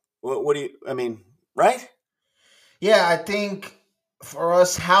okay. What do you, I mean, right? Yeah, I think for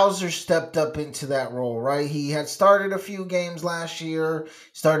us, Hauser stepped up into that role, right? He had started a few games last year,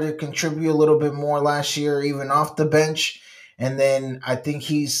 started to contribute a little bit more last year, even off the bench. And then I think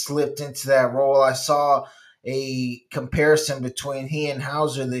he slipped into that role. I saw a comparison between he and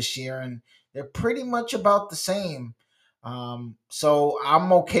Hauser this year, and they're pretty much about the same. So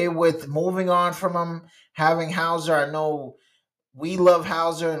I'm okay with moving on from him, having Hauser. I know we love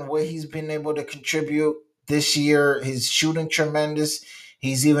Hauser and what he's been able to contribute this year. He's shooting tremendous.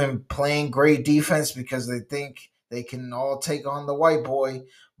 He's even playing great defense because they think they can all take on the white boy.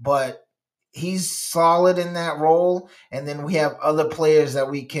 But he's solid in that role. And then we have other players that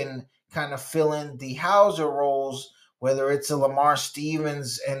we can kind of fill in the Hauser roles, whether it's a Lamar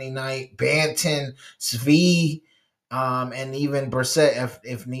Stevens any night, Banton, Svi, and even Brissett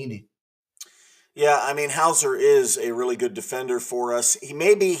if needed. Yeah, I mean, Hauser is a really good defender for us.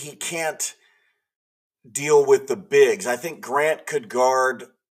 He can't deal with the bigs. I think Grant could guard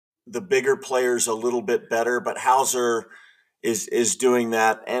the bigger players a little bit better, but Hauser is doing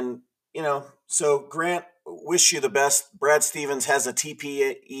that. And, so Grant, wish you the best. Brad Stevens has a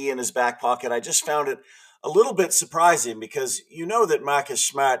TPE in his back pocket. I just found it a little bit surprising because that Marcus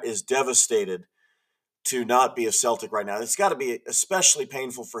Smart is devastated to not be a Celtic right now. It's got to be especially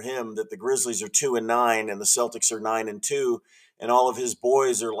painful for him that the Grizzlies are 2-9 and the Celtics are 9-2, and all of his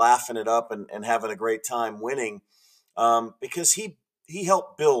boys are laughing it up and having a great time winning, because he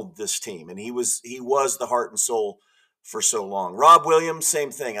helped build this team, and he was the heart and soul for so long. Rob Williams,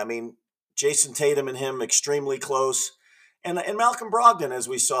 same thing. I mean, Jason Tatum and him extremely close, and Malcolm Brogdon, as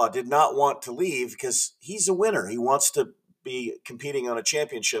we saw, did not want to leave because he's a winner. He wants to be competing on a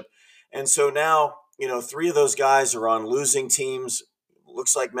championship, and so now, 3 of those guys are on losing teams.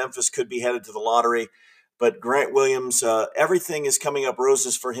 Looks like Memphis could be headed to the lottery. But Grant Williams, everything is coming up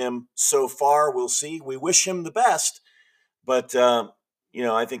roses for him so far. We'll see. We wish him the best. But,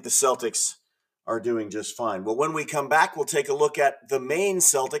 I think the Celtics are doing just fine. Well, when we come back, we'll take a look at the main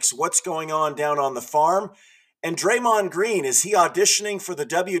Celtics, what's going on down on the farm. And Draymond Green, is he auditioning for the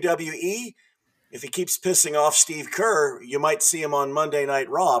WWE? If he keeps pissing off Steve Kerr, you might see him on Monday Night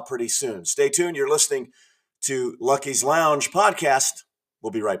Raw pretty soon. Stay tuned. You're listening to Lucky's Lounge podcast.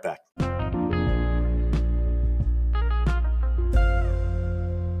 We'll be right back.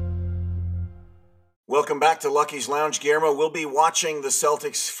 Welcome back to Lucky's Lounge. Guillermo, we'll be watching the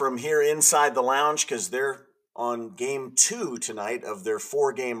Celtics from here inside the lounge because they're on game 2 tonight of their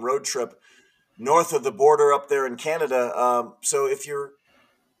 4-game road trip north of the border up there in Canada. So if you're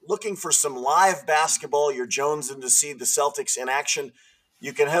looking for some live basketball, you're jonesing to see the Celtics in action,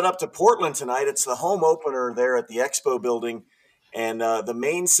 you can head up to Portland tonight. It's the home opener there at the Expo building. And the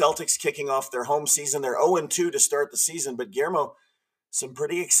Maine Celtics kicking off their home season. They're 0-2 to start the season. But, Guillermo, some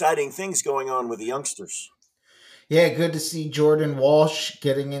pretty exciting things going on with the youngsters. Yeah, good to see Jordan Walsh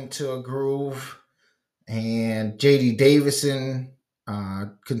getting into a groove. And J.D. Davison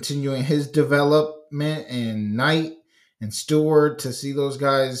continuing his development, and Knight and Stewart, to see those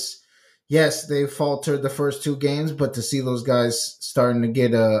guys. Yes, they faltered the first 2 games, but to see those guys starting to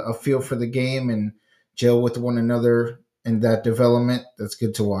get a feel for the game and gel with one another in that development, that's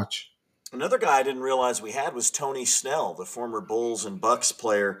good to watch. Another guy I didn't realize we had was Tony Snell, the former Bulls and Bucks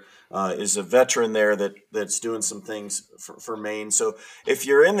player. Is a veteran there that's doing some things for Maine. So if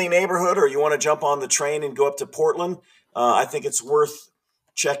you're in the neighborhood or you want to jump on the train and go up to Portland, I think it's worth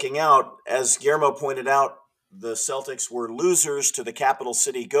checking out. As Guillermo pointed out, the Celtics were losers to the Capital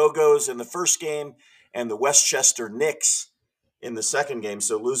City Go-Go's in the first game and the Westchester Knicks in the second game,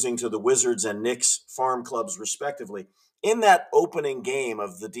 so losing to the Wizards and Knicks farm clubs respectively. In that opening game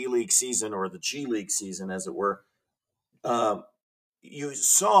of the D-League season, or the G-League season as it were, you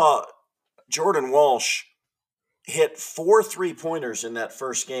saw Jordan Walsh hit 4 3-pointers in that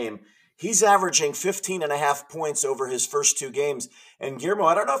first game. He's averaging 15 and a half points over his first 2 games. And Guillermo,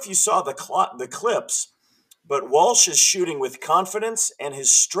 I don't know if you saw the clips, but Walsh is shooting with confidence, and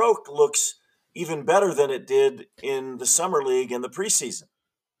his stroke looks even better than it did in the Summer League in the preseason.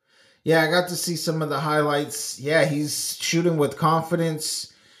 Yeah, I got to see some of the highlights. Yeah, he's shooting with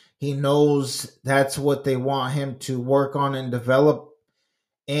confidence. He knows that's what they want him to work on and develop.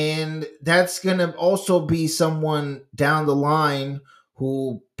 And that's going to also be someone down the line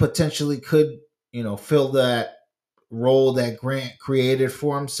who potentially could, fill that role that Grant created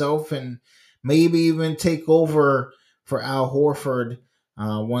for himself, and maybe even take over for Al Horford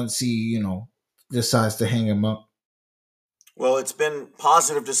once he, decides to hang him up. Well, it's been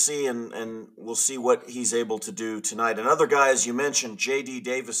positive to see, and we'll see what he's able to do tonight. Another guy, as you mentioned, J.D.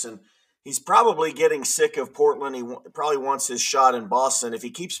 Davison, he's probably getting sick of Portland. He probably wants his shot in Boston. If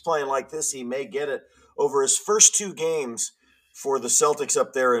he keeps playing like this, he may get it. Over his first 2 games for the Celtics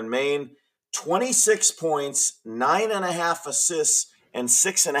up there in Maine, 26 points, 9.5 assists, and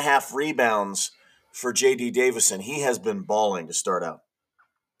 6.5 rebounds for J.D. Davison. He has been balling to start out.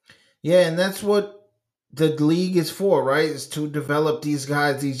 Yeah, and that's what the league is for, right? Is to develop these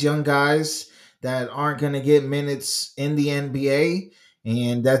guys, these young guys that aren't going to get minutes in the NBA.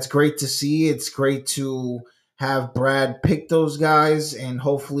 And that's great to see. It's great to have Brad pick those guys, and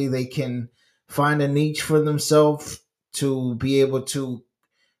hopefully they can find a niche for themselves to be able to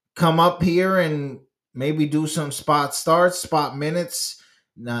come up here and maybe do some spot starts, spot minutes,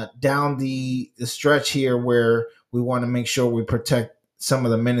 not down the stretch here where we want to make sure we protect some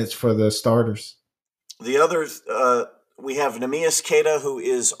of the minutes for the starters. The others, we have Neemias Queta, who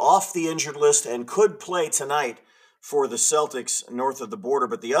is off the injured list and could play tonight for the Celtics north of the border.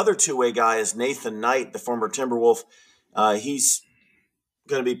 But the other two-way guy is Nathan Knight, the former Timberwolf. He's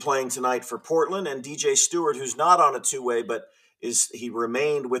going to be playing tonight for Portland. And DJ Stewart, who's not on a two-way, but he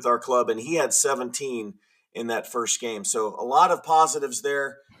remained with our club, and he had 17 in that first game. So a lot of positives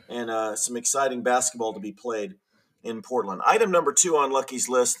there, and some exciting basketball to be played in Portland. Item number 2 on Lucky's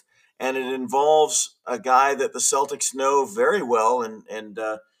list, and it involves a guy that the Celtics know very well and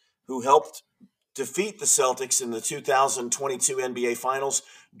who helped defeat the Celtics in the 2022 NBA Finals,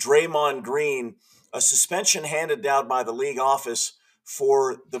 Draymond Green, a suspension handed down by the league office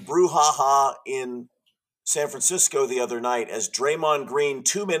for the brouhaha in San Francisco the other night, as Draymond Green,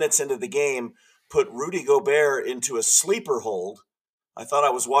 2 minutes into the game, put Rudy Gobert into a sleeper hold. I thought I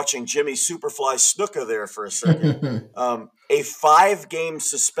was watching Jimmy Superfly Snuka there for a second. A 5-game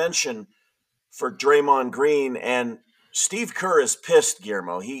suspension for Draymond Green, and Steve Kerr is pissed,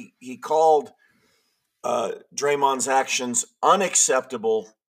 Guillermo. He called Draymond's actions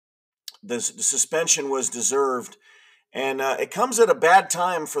unacceptable. The suspension was deserved, and it comes at a bad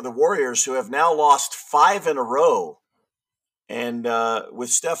time for the Warriors, who have now lost 5 in a row. And with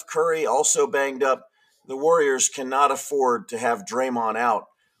Steph Curry also banged up, the Warriors cannot afford to have Draymond out.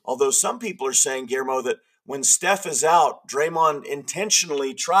 Although some people are saying, Guillermo, that when Steph is out, Draymond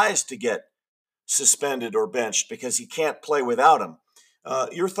intentionally tries to get suspended or benched because he can't play without him.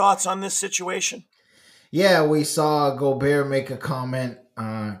 Your thoughts on this situation? Yeah, we saw Gobert make a comment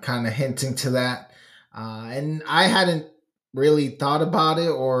kind of hinting to that. And I hadn't really thought about it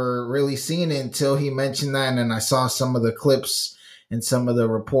or really seen it until he mentioned that. And then I saw some of the clips and some of the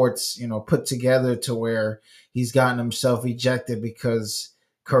reports, put together to where he's gotten himself ejected because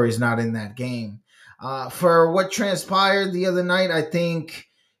Curry's not in that game. For what transpired the other night, I think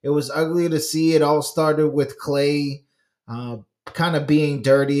it was ugly to see. It all started with Clay kind of being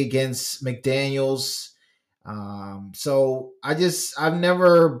dirty against McDaniels. So I've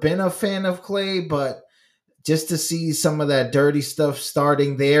never been a fan of Clay, but just to see some of that dirty stuff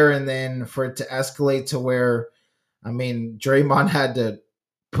starting there, and then for it to escalate to where, Draymond had to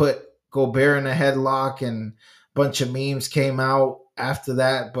put Gobert in a headlock, and a bunch of memes came out after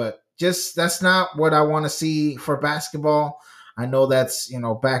that. But just that's not what I want to see for basketball. I know that's,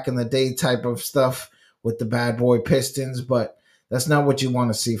 back in the day type of stuff with the bad boy Pistons, but that's not what you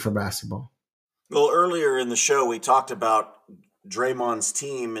want to see for basketball. Well, earlier in the show, we talked about Draymond's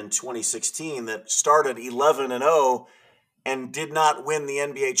team in 2016 that started 11-0 and did not win the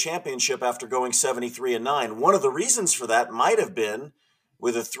NBA championship after going 73-9. One of the reasons for that might have been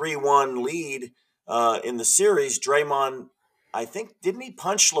with a 3-1 lead in the series. Draymond, I think, didn't he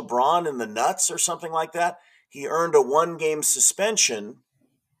punch LeBron in the nuts or something like that? He earned a 1-game suspension,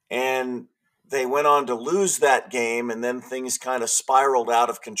 and they went on to lose that game, and then things kind of spiraled out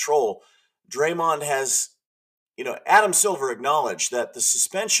of control. Draymond has, Adam Silver acknowledged that the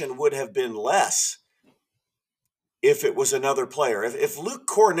suspension would have been less if it was another player. If Luke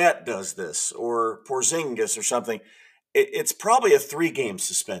Cornett does this or Porzingis or something, it's probably a 3-game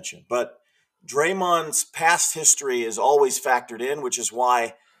suspension. But Draymond's past history is always factored in, which is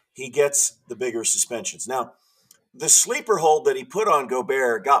why he gets the bigger suspensions. Now, the sleeper hold that he put on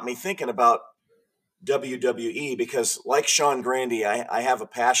Gobert got me thinking about WWE because, like Sean Grandy, I have a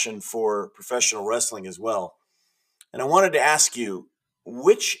passion for professional wrestling as well. And I wanted to ask you,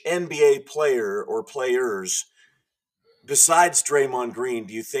 which NBA player or players besides Draymond Green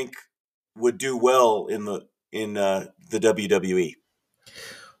do you think would do well in the WWE?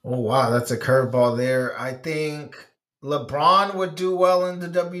 Oh wow, that's a curveball there. I think LeBron would do well in the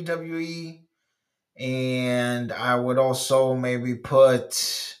WWE, and I would also maybe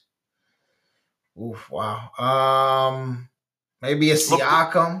put. Oof, wow. Maybe a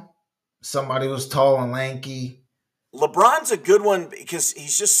Siakam, somebody who's tall and lanky. LeBron's a good one because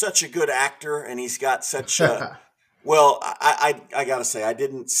he's just such a good actor, and he's got such a. Well, I gotta say, I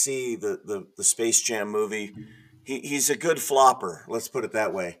didn't see the Space Jam movie. He's a good flopper, let's put it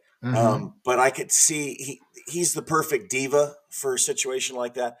that way. Mm-hmm. But I could see he's the perfect diva for a situation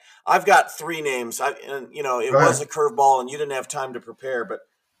like that. I've got 3 names. It was a curveball, and you didn't have time to prepare, but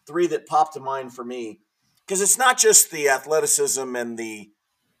 3 that popped to mind for me because it's not just the athleticism and the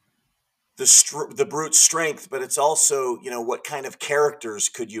brute strength, but it's also, what kind of characters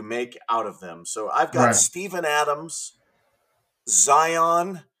could you make out of them? So I've got Steven Adams,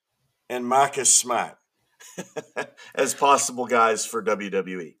 Zion, and Marcus Smart as possible guys for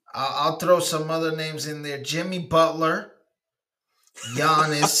WWE. I'll throw some other names in there. Jimmy Butler,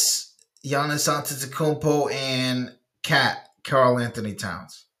 Giannis Antetokounmpo, and Karl Anthony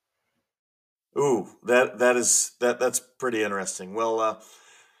Towns. Ooh, that's pretty interesting. Well,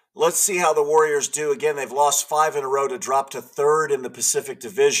 let's see how the Warriors do. Again, they've lost 5 in a row to drop to 3rd in the Pacific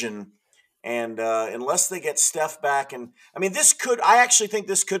Division. And unless they get Steph back, I actually think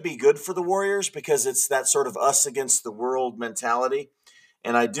this could be good for the Warriors because it's that sort of us against the world mentality.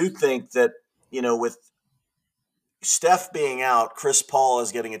 And I do think that, with Steph being out, Chris Paul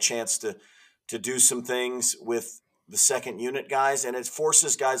is getting a chance to do some things with the second unit guys, and it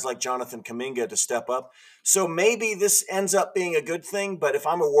forces guys like Jonathan Kuminga to step up. So maybe this ends up being a good thing, but if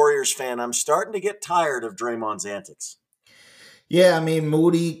I'm a Warriors fan, I'm starting to get tired of Draymond's antics. Yeah,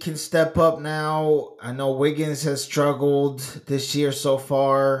 Moody can step up now. I know Wiggins has struggled this year so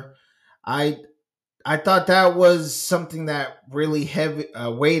far. I thought that was something that really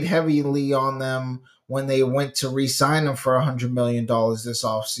weighed heavily on them when they went to re-sign him for $100 million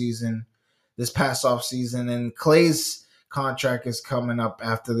this past offseason. And Clay's contract is coming up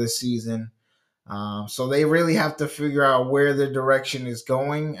after this season. So they really have to figure out where the direction is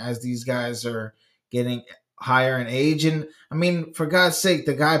going as these guys are getting higher in age. And for God's sake,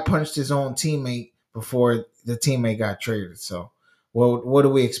 the guy punched his own teammate before the teammate got traded. So what do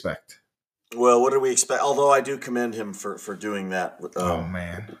we expect? Well, what do we expect? Although I do commend him for doing that. With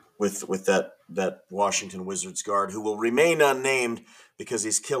that Washington Wizards guard who will remain unnamed because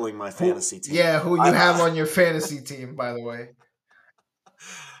he's killing my fantasy team. Yeah, who you have on your fantasy team, by the way.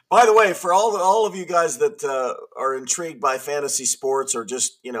 By the way, for all of you guys that are intrigued by fantasy sports or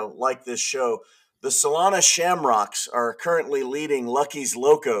just like this show, the Solana Shamrocks are currently leading Lucky's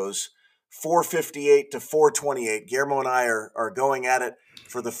Locos 458 to 428. Guillermo and I are going at it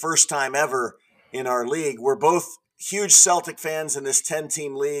for the first time ever in our league. We're both huge Celtic fans in this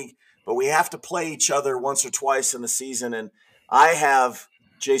 10-team league, but we have to play each other once or twice in the season. And I have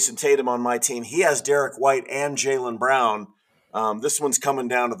Jason Tatum on my team. He has Derek White and Jaylen Brown. This one's coming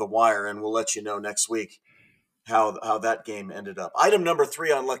down to the wire, and we'll let you know next week how that game ended up. Item number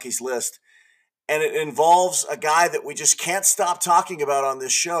 3 on Lucky's list, and it involves a guy that we just can't stop talking about on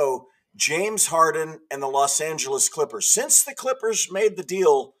this show, James Harden and the Los Angeles Clippers. Since the Clippers made the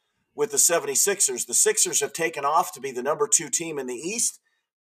deal with the 76ers, the Sixers have taken off to be the number 2 team in the East.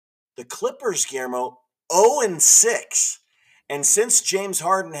 The Clippers, Guillermo, 0-6. And since James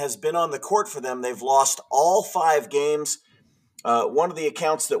Harden has been on the court for them, they've lost all 5 games. One of the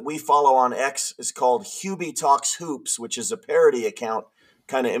accounts that we follow on X is called Hubie Talks Hoops, which is a parody account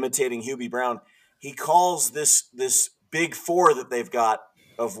kind of imitating Hubie Brown. He calls this big four that they've got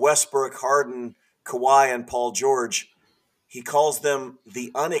of Westbrook, Harden, Kawhi, and Paul George, he calls them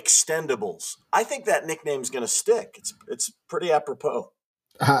the unextendables. I think that nickname's going to stick. It's pretty apropos.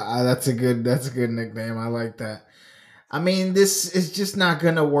 That's a good nickname. I like that. I mean, this is just not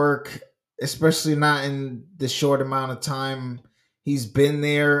gonna work, especially not in the short amount of time he's been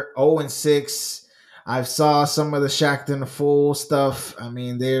there. 0-6. I saw some of the Shacked and the Fool stuff. I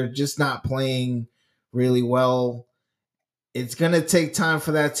mean, they're just not playing really well. It's gonna take time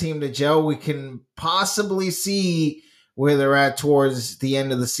for that team to gel. We can possibly see where they're at towards the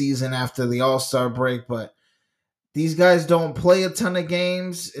end of the season after the All-Star break, but these guys don't play a ton of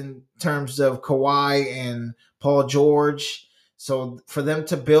games in terms of Kawhi and Paul George. So for them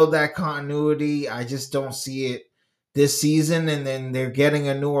to build that continuity, I just don't see it this season. And then they're getting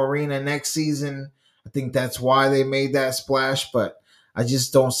a new arena next season. I think that's why they made that splash. But I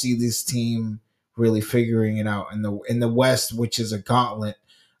just don't see this team really figuring it out in the West, which is a gauntlet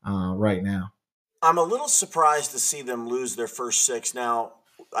right now. I'm a little surprised to see them lose their first 6. Now,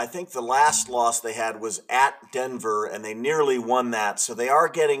 I think the last loss they had was at Denver, and they nearly won that, so they are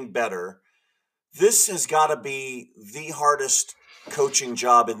getting better. This has got to be the hardest coaching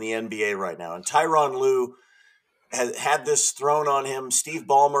job in the NBA right now, and Tyronn Lue has had this thrown on him. Steve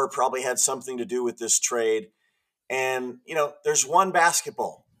Ballmer probably had something to do with this trade, and there's one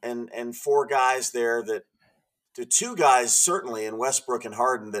basketball and 4 guys there that the 2 guys certainly in Westbrook and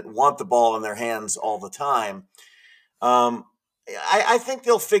Harden that want the ball in their hands all the time. I think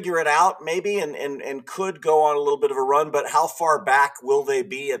they'll figure it out maybe and could go on a little bit of a run, but how far back will they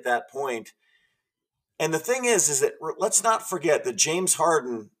be at that point? And the thing is that let's not forget that James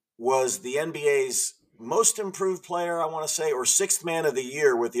Harden was the NBA's most improved player, I want to say, or 6th man of the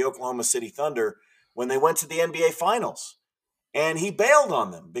year with the Oklahoma City Thunder when they went to the NBA Finals. And he bailed on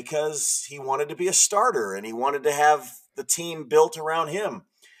them because he wanted to be a starter and he wanted to have the team built around him.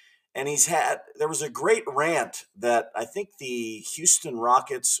 And there was a great rant that I think the Houston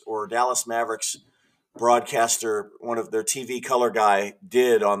Rockets or Dallas Mavericks broadcaster, one of their TV color guy,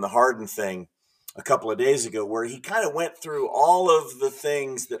 did on the Harden thing a couple of days ago, where he kind of went through all of the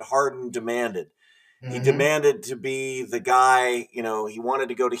things that Harden demanded. Mm-hmm. He demanded to be the guy, he wanted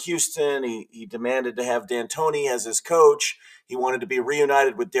to go to Houston. He demanded to have D'Antoni as his coach. He wanted to be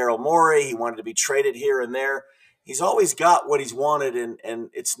reunited with Daryl Morey. He wanted to be traded here and there. He's always got what he's wanted, and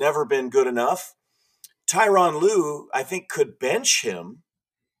it's never been good enough. Tyronn Lue, I think, could bench him,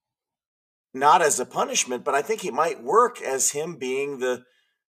 not as a punishment, but I think it might work as him being the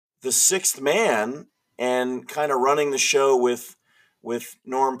 6th man and kind of running the show with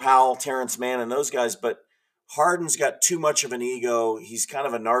Norm Powell, Terrence Mann, and those guys. But Harden's got too much of an ego. He's kind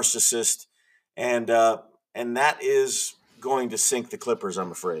of a narcissist, and that is going to sink the Clippers,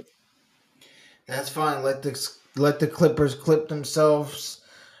 I'm afraid. That's fine. Let the Clippers clip themselves.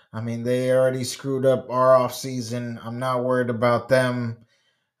 I mean, they already screwed up our offseason. I'm not worried about them.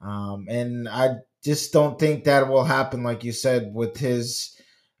 And I just don't think that will happen, like you said, with his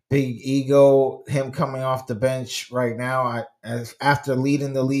big ego, him coming off the bench right now. After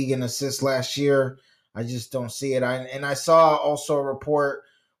leading the league in assists last year, I just don't see it. I saw also a report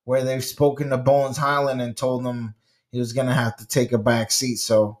where they've spoken to Bones Highland and told him he was going to have to take a back seat.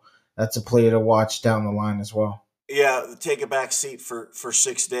 So that's a player to watch down the line as well. Yeah, take a back seat for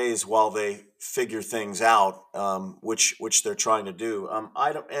 6 days while they figure things out, which they're trying to do.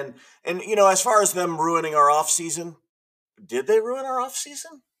 I don't, and as far as them ruining our offseason, did they ruin our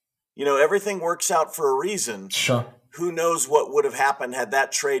offseason? Everything works out for a reason. Sure. Who knows what would have happened had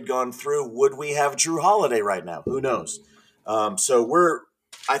that trade gone through? Would we have Jrue Holiday right now? Who knows? So we're,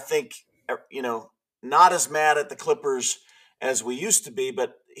 I think, not as mad at the Clippers as we used to be,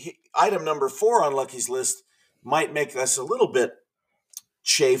 but item number 4 on Lucky's list might make us a little bit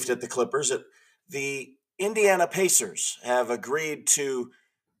chafed at the Clippers. The Indiana Pacers have agreed to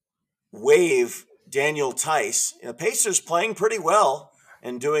waive Daniel Tice. Pacers playing pretty well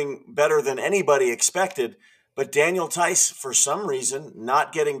and doing better than anybody expected, but Daniel Tice, for some reason,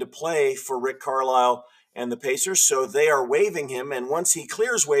 not getting to play for Rick Carlisle and the Pacers, so they are waiving him, and once he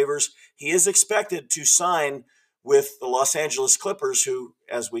clears waivers, he is expected to sign with the Los Angeles Clippers, who,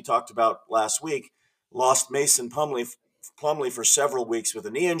 as we talked about last week, lost Mason Plumlee for several weeks with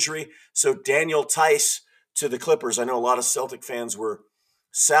a knee injury. So Daniel Tice to the Clippers. I know a lot of Celtic fans were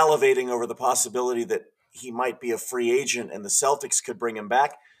salivating over the possibility that he might be a free agent and the Celtics could bring him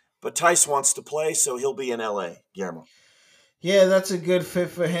back. But Tice wants to play, so he'll be in LA, Guillermo. Yeah, that's a good fit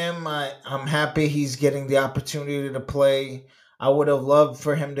for him. I'm happy he's getting the opportunity to play. I would have loved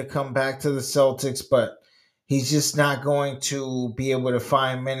for him to come back to the Celtics, but he's just not going to be able to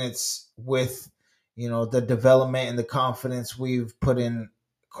find minutes with the development and the confidence we've put in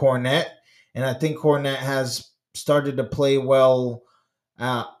Cornet. And I think Cornet has started to play well,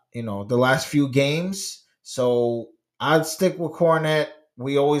 the last few games. So I'd stick with Cornet.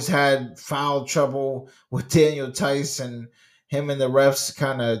 We always had foul trouble with Daniel Tice, and him and the refs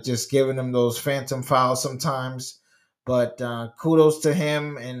kind of just giving him those phantom fouls sometimes. But kudos to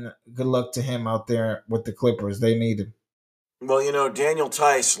him and good luck to him out there with the Clippers. They need him. Well, Daniel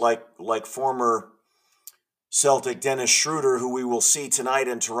Tice, like former Celtic Dennis Schroeder, who we will see tonight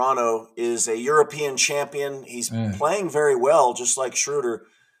in Toronto, is a European champion. He's playing very well, just like Schroeder.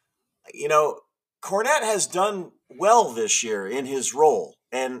 Cornet has done well this year in his role.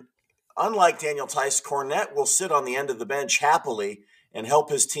 And unlike Daniel Tice, Cornet will sit on the end of the bench happily and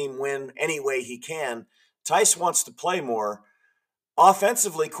help his team win any way he can. Tice wants to play more.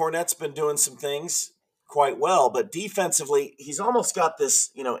 Offensively, Cornet's been doing some things quite well, but defensively, he's almost got this,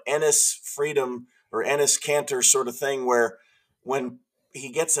 Ennis Freedom or Ennis Cantor sort of thing where when he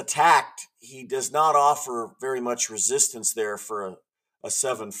gets attacked, he does not offer very much resistance there for a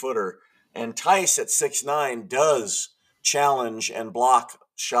 7-footer. And Tice at 6'9" does challenge and block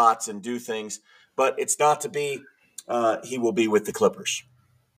shots and do things, but it's not to be. He will be with the Clippers.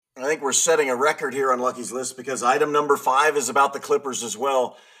 I think we're setting a record here on Lucky's List because item number 5 is about the Clippers as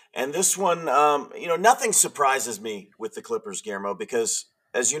well. And this one, nothing surprises me with the Clippers, Guillermo, because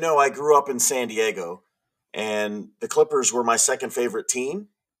as you know, I grew up in San Diego and the Clippers were my second favorite team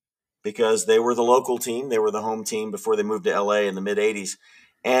because they were the local team. They were the home team before they moved to LA in the mid 80s.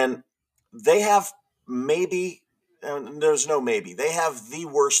 And they have there's no maybe. They have the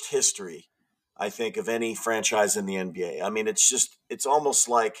worst history, I think, of any franchise in the NBA. I mean, it's almost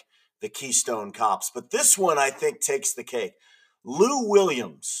like the Keystone Cops. But this one, I think, takes the cake. Lou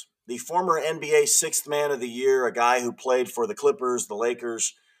Williams, the former NBA Sixth Man of the Year, a guy who played for the Clippers, the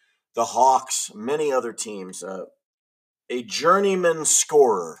Lakers, the Hawks, many other teams, a journeyman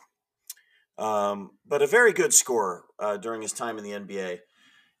scorer, but a very good scorer during his time in the NBA,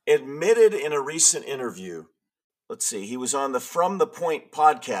 admitted in a recent interview. Let's see. He was on the From the Point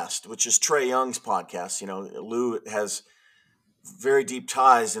podcast, which is Trae Young's podcast. Lou has very deep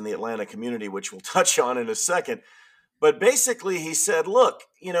ties in the Atlanta community, which we'll touch on in a second. But basically, he said, look,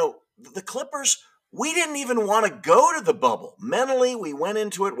 the Clippers, we didn't even want to go to the bubble. Mentally, we went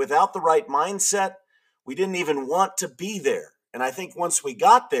into it without the right mindset. We didn't even want to be there. And I think once we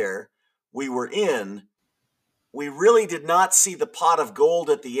got there, we were in. We really did not see the pot of gold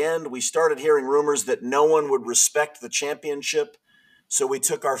at the end. We started hearing rumors that no one would respect the championship, so we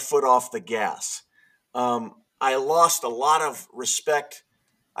took our foot off the gas. I lost a lot of respect.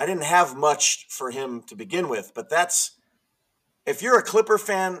 I didn't have much for him to begin with, but if you're a Clipper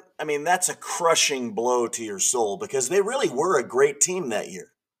fan, I mean, that's a crushing blow to your soul because they really were a great team that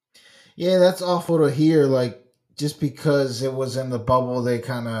year. Yeah, that's awful to hear. Like, just because it was in the bubble, they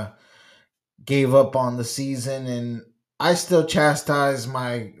kind of gave up on the season. And I still chastise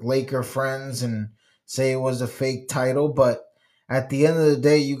my Laker friends and say it was a fake title. But at the end of the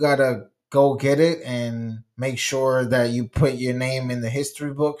day, you got to go get it and make sure that you put your name in the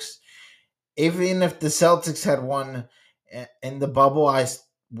history books. Even if the Celtics had won in the bubble, I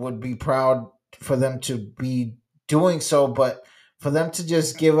would be proud for them to be doing so. But for them to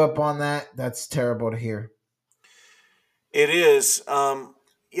just give up on that's terrible to hear. It is.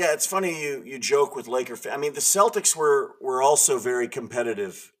 Yeah, it's funny you joke with Laker fans. I mean, the Celtics were also very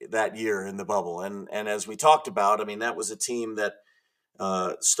competitive that year in the bubble, and as we talked about, I mean, that was a team that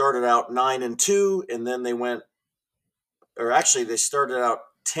started out 9-2, and then they went, or actually they started out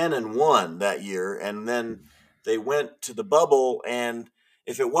 10-1 that year, and then they went to the bubble. And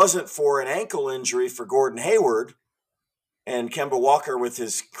if it wasn't for an ankle injury for Gordon Hayward and Kemba Walker with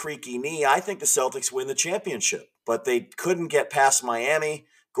his creaky knee, I think the Celtics win the championship. But they couldn't get past Miami.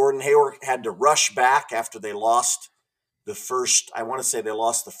 Gordon Hayward had to rush back after they lost the first, I want to say they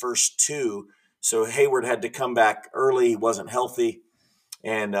lost the first 2. So Hayward had to come back early. He wasn't healthy,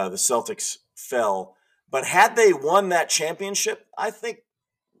 and the Celtics fell. But had they won that championship, I think,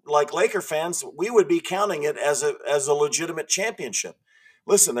 like Laker fans, we would be counting it as a legitimate championship.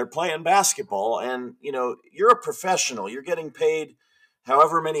 Listen, they're playing basketball, and you're a professional. You're getting paid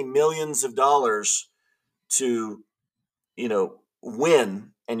however many millions of dollars to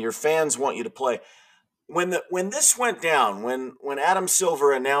win, and your fans want you to play. When this went down, when Adam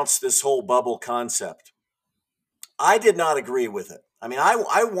Silver announced this whole bubble concept, I did not agree with it. I mean,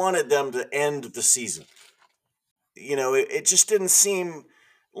 I wanted them to end the season. It just didn't seem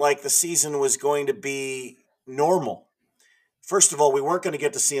like the season was going to be normal. First of all, we weren't going to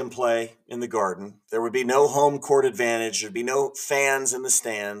get to see him play in the Garden. There would be no home court advantage. There'd be no fans in the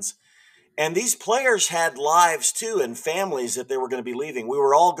stands. And these players had lives too and families that they were going to be leaving. We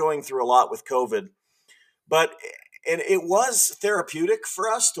were all going through a lot with COVID, but it was therapeutic for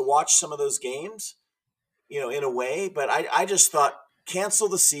us to watch some of those games, in a way. But I just thought cancel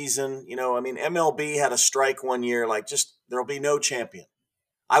the season. I mean, MLB had a strike one year, like just there'll be no champion.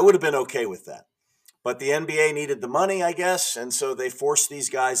 I would have been okay with that. But the NBA needed the money, I guess, and so they forced these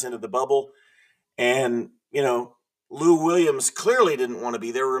guys into the bubble. And, Lou Williams clearly didn't want to be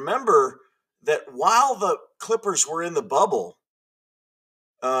there. Remember that while the Clippers were in the bubble,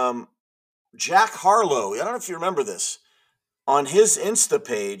 Jack Harlow, I don't know if you remember this, on his Insta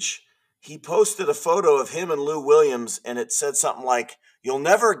page, he posted a photo of him and Lou Williams, and it said something like, "You'll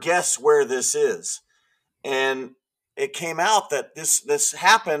never guess where this is." And it came out that this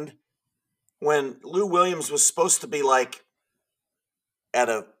happened when Lou Williams was supposed to be like at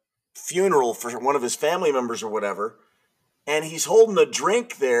a funeral for one of his family members or whatever, and he's holding a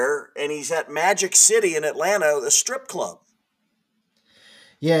drink there, and he's at Magic City in Atlanta, the strip club.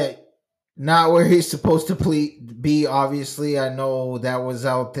 Yeah, not where he's supposed to be, obviously. I know that was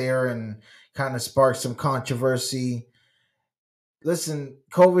out there and kind of sparked some controversy. Listen,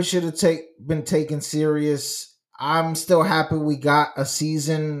 COVID should have been taken serious. I'm still happy we got a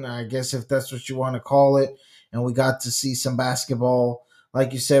season, I guess, if that's what you want to call it, and we got to see some basketball.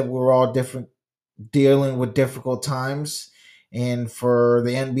 Like you said, we're all dealing with difficult times, and for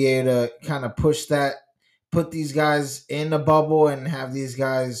the NBA to kind of put these guys in a bubble and have these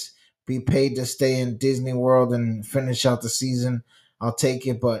guys be paid to stay in Disney World and finish out the season, I'll take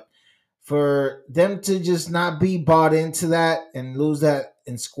it. But for them to just not be bought into that and lose that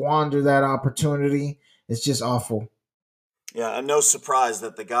and squander that opportunity, it's just awful. Yeah, and no surprise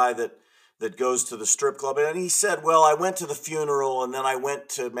that the guy that goes to the strip club, and he said, "Well, I went to the funeral and then I went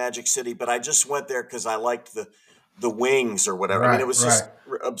to Magic City, but I just went there because I liked the wings or whatever." I mean, it was just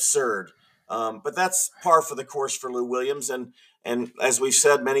absurd. But that's par for the course for Lou Williams, and as we've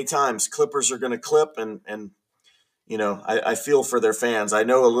said many times, Clippers are going to clip, and I feel for their fans. I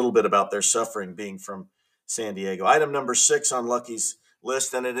know a little bit about their suffering being from San Diego. Item number 6 on Lucky's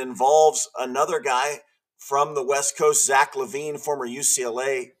list, and it involves another guy from the West Coast, Zach LaVine, former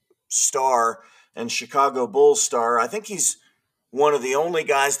UCLA star and Chicago Bulls star. I think he's one of the only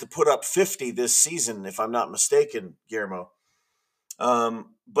guys to put up 50 this season, if I'm not mistaken, Guillermo.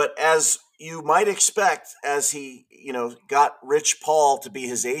 But as you might expect, as he, got Rich Paul to be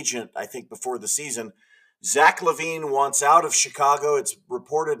his agent, I think before the season, Zach LaVine wants out of Chicago. It's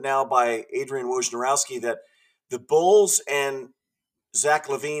reported now by Adrian Wojnarowski that the Bulls and Zach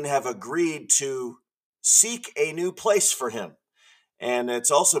LaVine have agreed to seek a new place for him. And it's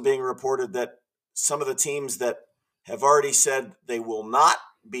also being reported that some of the teams that have already said they will not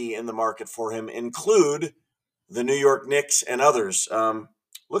be in the market for him include the New York Knicks and others.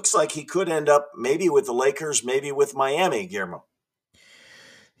 Looks like he could end up maybe with the Lakers, maybe with Miami, Guillermo.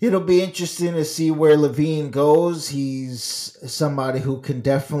 It'll be interesting to see where LaVine goes. He's somebody who can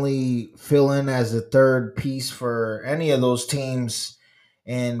definitely fill in as a third piece for any of those teams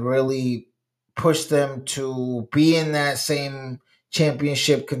and really push them to be in that same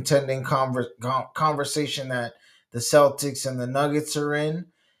championship contending conversation that the Celtics and the Nuggets are in.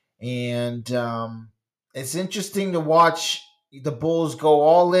 And it's interesting to watch the Bulls go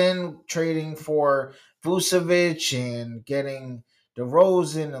all in, trading for Vucevic and getting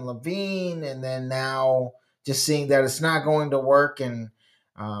DeRozan and LaVine, and then now just seeing that it's not going to work and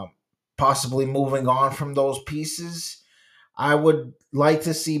possibly moving on from those pieces. I would like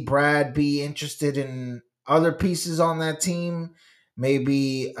to see Brad be interested in other pieces on that team,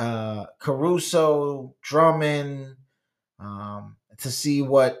 maybe Caruso, Drummond, to see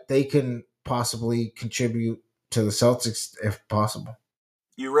what they can possibly contribute to the Celtics if possible.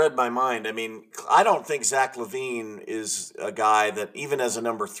 You read my mind. I mean, I don't think Zach LaVine is a guy that, even as a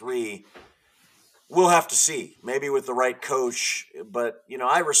number 3, we'll have to see. Maybe with the right coach. But,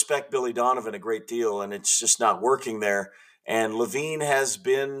 I respect Billy Donovan a great deal, and it's just not working there. And LaVine has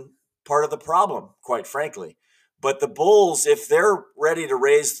been part of the problem, quite frankly. But the Bulls, if they're ready to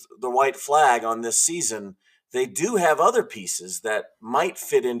raise the white flag on this season, they do have other pieces that might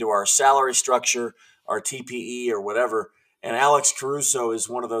fit into our salary structure, our TPE or whatever. And Alex Caruso is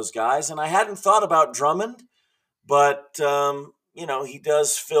one of those guys. And I hadn't thought about Drummond, but, he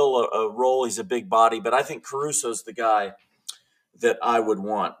does fill a role. He's a big body, but I think Caruso's the guy that I would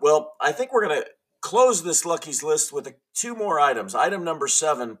want. Well, I think we're going to close this Lucky's list with 2 more items. Item number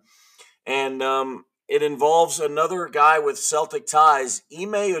 7, and it involves another guy with Celtic ties,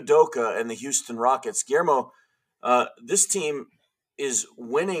 Ime Udoka and the Houston Rockets. Guillermo, this team is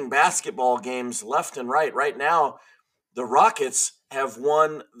winning basketball games left and right. Right now, the Rockets have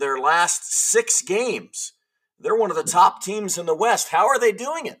won their last 6 games. They're one of the top teams in the West. How are they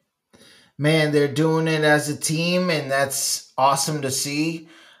doing it? Man, they're doing it as a team, and that's awesome to see.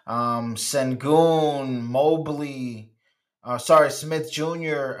 Sengun, Mobley, Smith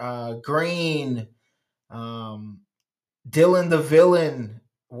Jr., Green, um, Dylan the Villain.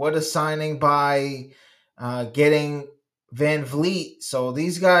 What a signing by getting Van Vliet. So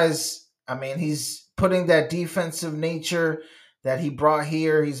these guys, I mean, he's putting that defensive nature that he brought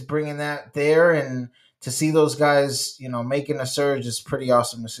here. He's bringing that there, and to see those guys, making a surge is pretty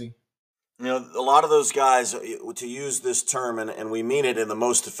awesome to see. A lot of those guys, to use this term, and we mean it in the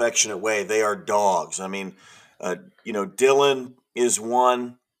most affectionate way, they are dogs. I mean, Dylan is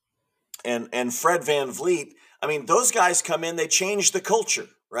one, and Fred Van Vliet. I mean, those guys come in, they change the culture,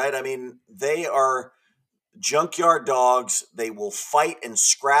 right? I mean, they are junkyard dogs. They will fight and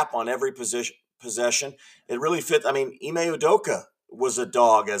scrap on every possession. It really fits. I mean, Ime Udoka was a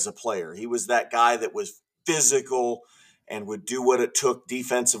dog as a player. He was that guy that was physical and would do what it took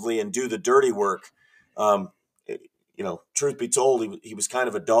defensively and do the dirty work. Truth be told, he was kind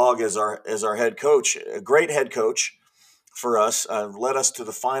of a dog as our head coach, a great head coach for us, led us to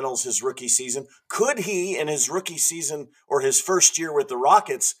the finals his rookie season. Could he, in his rookie season or his first year with the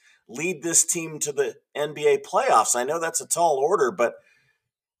Rockets, lead this team to the NBA playoffs? I know that's a tall order, but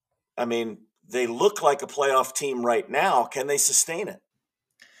I mean, they look like a playoff team right now. Can they sustain it?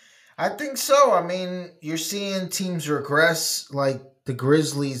 I think so. I mean, you're seeing teams regress like the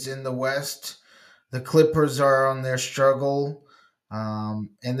Grizzlies in the West. The Clippers are on their struggle. And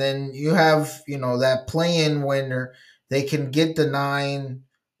then you have, that play-in winner. They can get the 9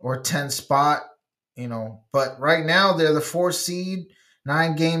 or 10 spot, but right now they're the 4 seed,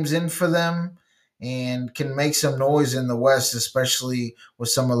 9 games in for them, and can make some noise in the West, especially with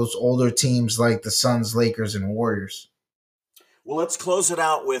some of those older teams like the Suns, Lakers, and Warriors. Well, let's close it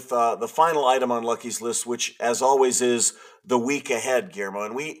out with the final item on Lucky's list, which, as always, is the week ahead, Guillermo.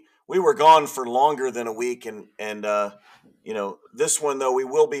 And we were gone for longer than a week, and this one, though, we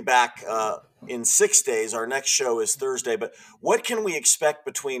will be back in 6 days. Our next show is Thursday. But what can we expect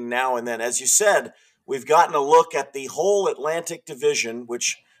between now and then? As you said, we've gotten a look at the whole Atlantic Division,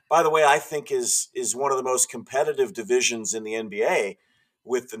 which, by the way, I think is one of the most competitive divisions in the NBA,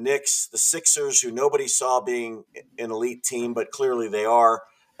 with the Knicks, the Sixers, who nobody saw being an elite team, but clearly they are,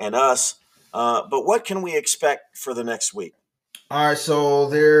 and us. But what can we expect for the next week? All right, so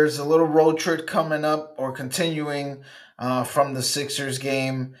there's a little road trip coming up or continuing from the Sixers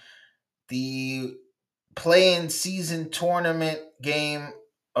game. The in season tournament game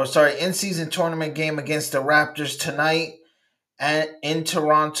against the Raptors tonight in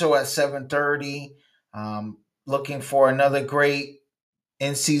Toronto at 7:30. Looking for another great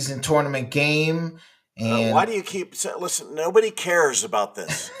in-season tournament game. And why do you listen? Nobody cares about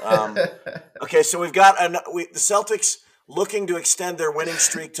this. Okay, so we've got the Celtics looking to extend their winning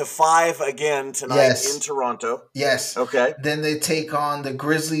streak to 5 again tonight in Toronto. Yes. Okay. Then they take on the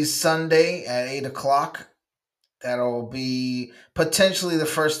Grizzlies Sunday at 8:00. That'll be potentially the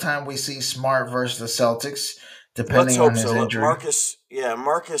first time we see Smart versus the Celtics, depending on his injury.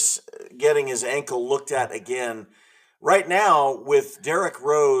 Marcus getting his ankle looked at again. Right now, with Derrick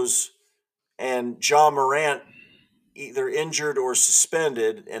Rose and Ja Morant either injured or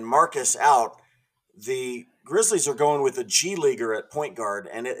suspended and Marcus out, the Grizzlies are going with a G Leaguer at point guard,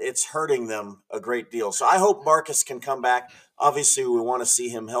 and it's hurting them a great deal. So I hope Marcus can come back. Obviously, we want to see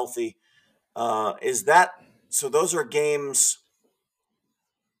him healthy. So those are games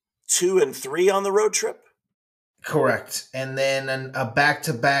 2 and 3 on the road trip? Correct. And then a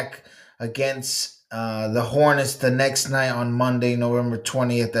back-to-back against the Hornets the next night on Monday, November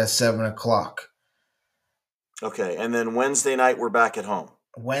 20th at 7:00. Okay, and then Wednesday night we're back at home.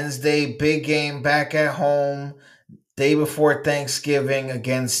 Wednesday, big game back at home, day before Thanksgiving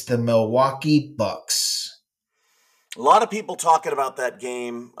against the Milwaukee Bucks. A lot of people talking about that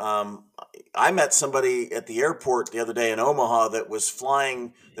game. I met somebody at the airport the other day in Omaha that was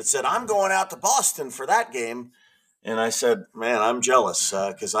flying that said, I'm going out to Boston for that game. And I said, man, I'm jealous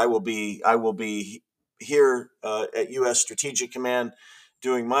because I will be here at U.S. Strategic Command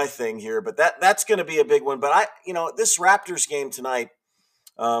doing my thing here. But that's going to be a big one. But this Raptors game tonight,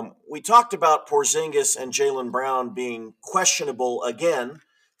 we talked about Porzingis and Jaylen Brown being questionable again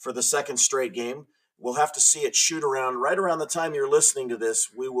for the second straight game. We'll have to see it shoot around. Right around the time you're listening to this,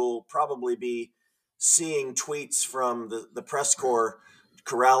 we will probably be seeing tweets from the press corps,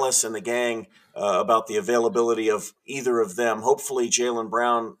 Corrales and the gang, about the availability of either of them. Hopefully Jaylen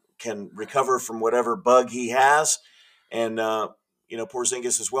Brown can recover from whatever bug he has, and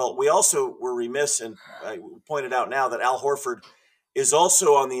Porzingis as well. We also were remiss, and I pointed out now that Al Horford was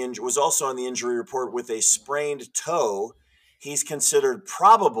also on the injury report with a sprained toe. He's considered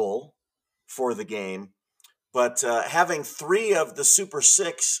probable for the game, but having 3 of the Super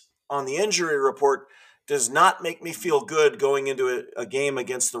 6 on the injury report does not make me feel good going into a game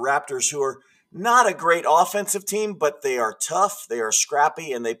against the Raptors, who are not a great offensive team, but they are tough, they are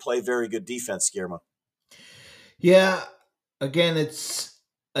scrappy, and they play very good defense, Guillermo. Yeah, again, it's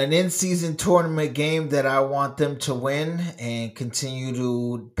an in-season tournament game that I want them to win and continue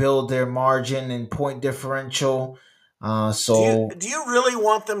to build their margin and point differential. Do you really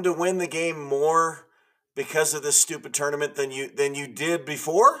want them to win the game more because of this stupid tournament than you did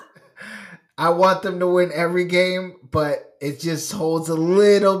before? I want them to win every game, but it just holds a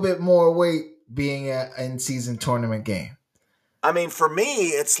little bit more weight being an in-season tournament game. I mean, for me,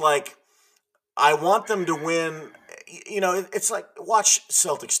 it's like I want them to win. It's like watch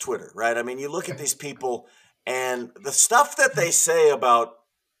Celtics Twitter, right? I mean, you look at these people and the stuff that they say about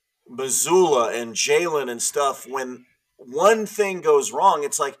Missoula and Jalen and stuff. When one thing goes wrong,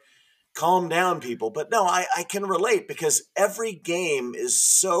 it's like, calm down, people. But no, I can relate because every game is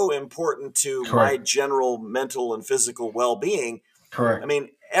so important to my general mental and physical well-being. Correct. I mean,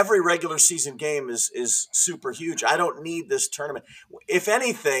 every regular season game is super huge. I don't need this tournament. If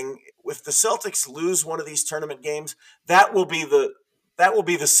anything, if the Celtics lose one of these tournament games, that will be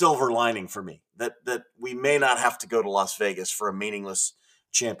the silver lining for me. That we may not have to go to Las Vegas for a meaningless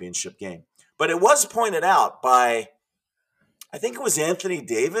championship game. But it was pointed out by, I think it was Anthony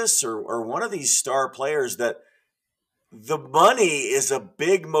Davis or one of these star players, that the money is a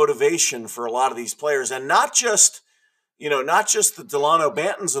big motivation for a lot of these players, and not just the Delano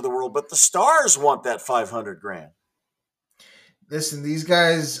Bantons of the world, but the stars want that $500,000. Listen, these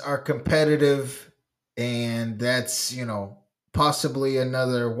guys are competitive, and that's, possibly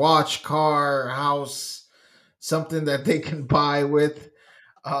another watch, car, house, something that they can buy with.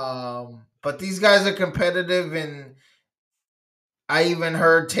 But these guys are competitive, and I even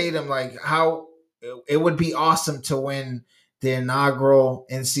heard Tatum like how it would be awesome to win the inaugural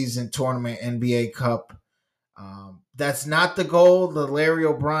in-season tournament NBA Cup. That's not the goal. The Larry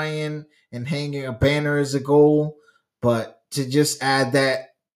O'Brien and hanging a banner is a goal, but to just add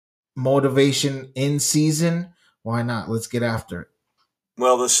that motivation in season, why not? Let's get after it.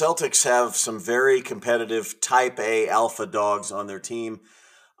 Well, the Celtics have some very competitive type A alpha dogs on their team.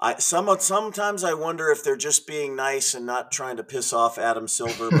 Sometimes I wonder if they're just being nice and not trying to piss off Adam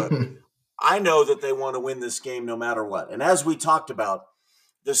Silver, but I know that they want to win this game no matter what. And as we talked about,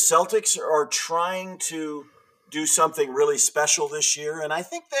 the Celtics are trying to do something really special this year, and I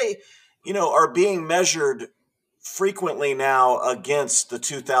think they, are being measured frequently now against the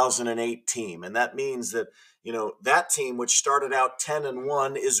 2008 team, and that means that that team, which started out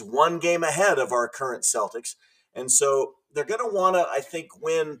 10-1, is 1 game ahead of our current Celtics, and so they're going to want to, I think,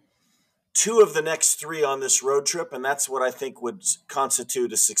 win 2 of the next 3 on this road trip, and that's what I think would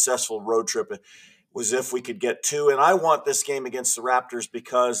constitute a successful road trip, was if we could get 2. And I want this game against the Raptors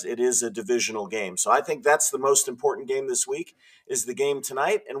because it is a divisional game. So I think that's the most important game this week, is the game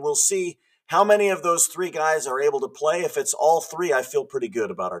tonight, and we'll see how many of those 3 guys are able to play. If it's all 3, I feel pretty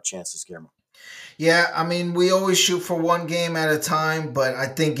good about our chances, Guillermo. Yeah, I mean, we always shoot for 1 game at a time, but I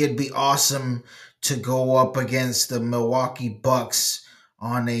think it'd be awesome to go up against the Milwaukee Bucks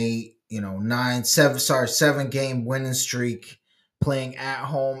on a 7-game winning streak, playing at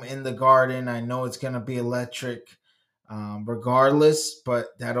home in the Garden. I know it's going to be electric regardless,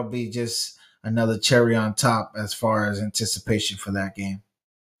 but that'll be just another cherry on top as far as anticipation for that game.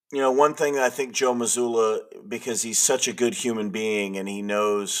 One thing I think Joe Mazzulla, because he's such a good human being and he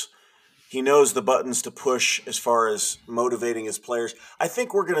knows the buttons to push as far as motivating his players. I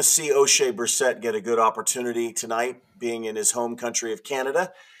think we're going to see O'Shea Brissett get a good opportunity tonight, being in his home country of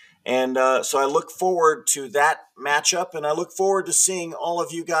Canada. And so I look forward to that matchup, and I look forward to seeing all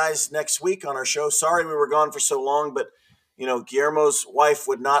of you guys next week on our show. Sorry we were gone for so long, but Guillermo's wife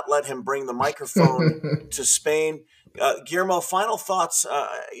would not let him bring the microphone to Spain. Guillermo, final thoughts.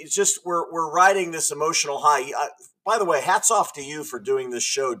 We're riding this emotional high. By the way, hats off to you for doing this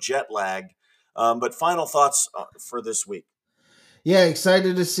show jet lagged. But final thoughts for this week. Yeah,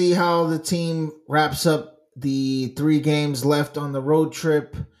 excited to see how the team wraps up the 3 games left on the road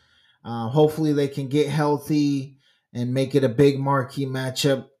trip. Hopefully they can get healthy and make it a big marquee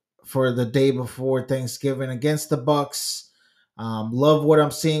matchup for the day before Thanksgiving against the Bucks. Love what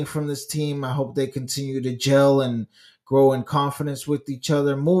I'm seeing from this team. I hope they continue to gel and grow in confidence with each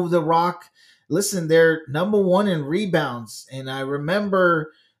other. Move the rock. Listen, they're number 1 in rebounds. And I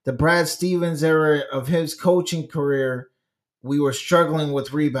remember the Brad Stevens era of his coaching career, we were struggling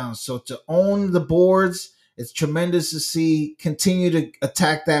with rebounds. So to own the boards It's tremendous to see. Continue to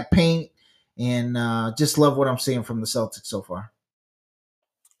attack that paint, and just love what I'm seeing from the Celtics so far.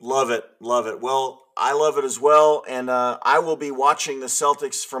 Love it. Love it. Well, I love it as well. And I will be watching the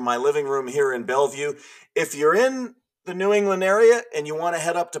Celtics from my living room here in Bellevue. If you're in the New England area and you want to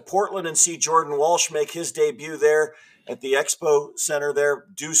head up to Portland and see Jordan Walsh make his debut there at the Expo Center there,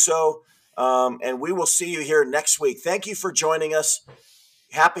 do so. And we will see you here next week. Thank you for joining us.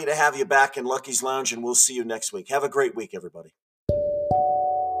 Happy to have you back in Lucky's Lounge, and we'll see you next week. Have a great week, everybody.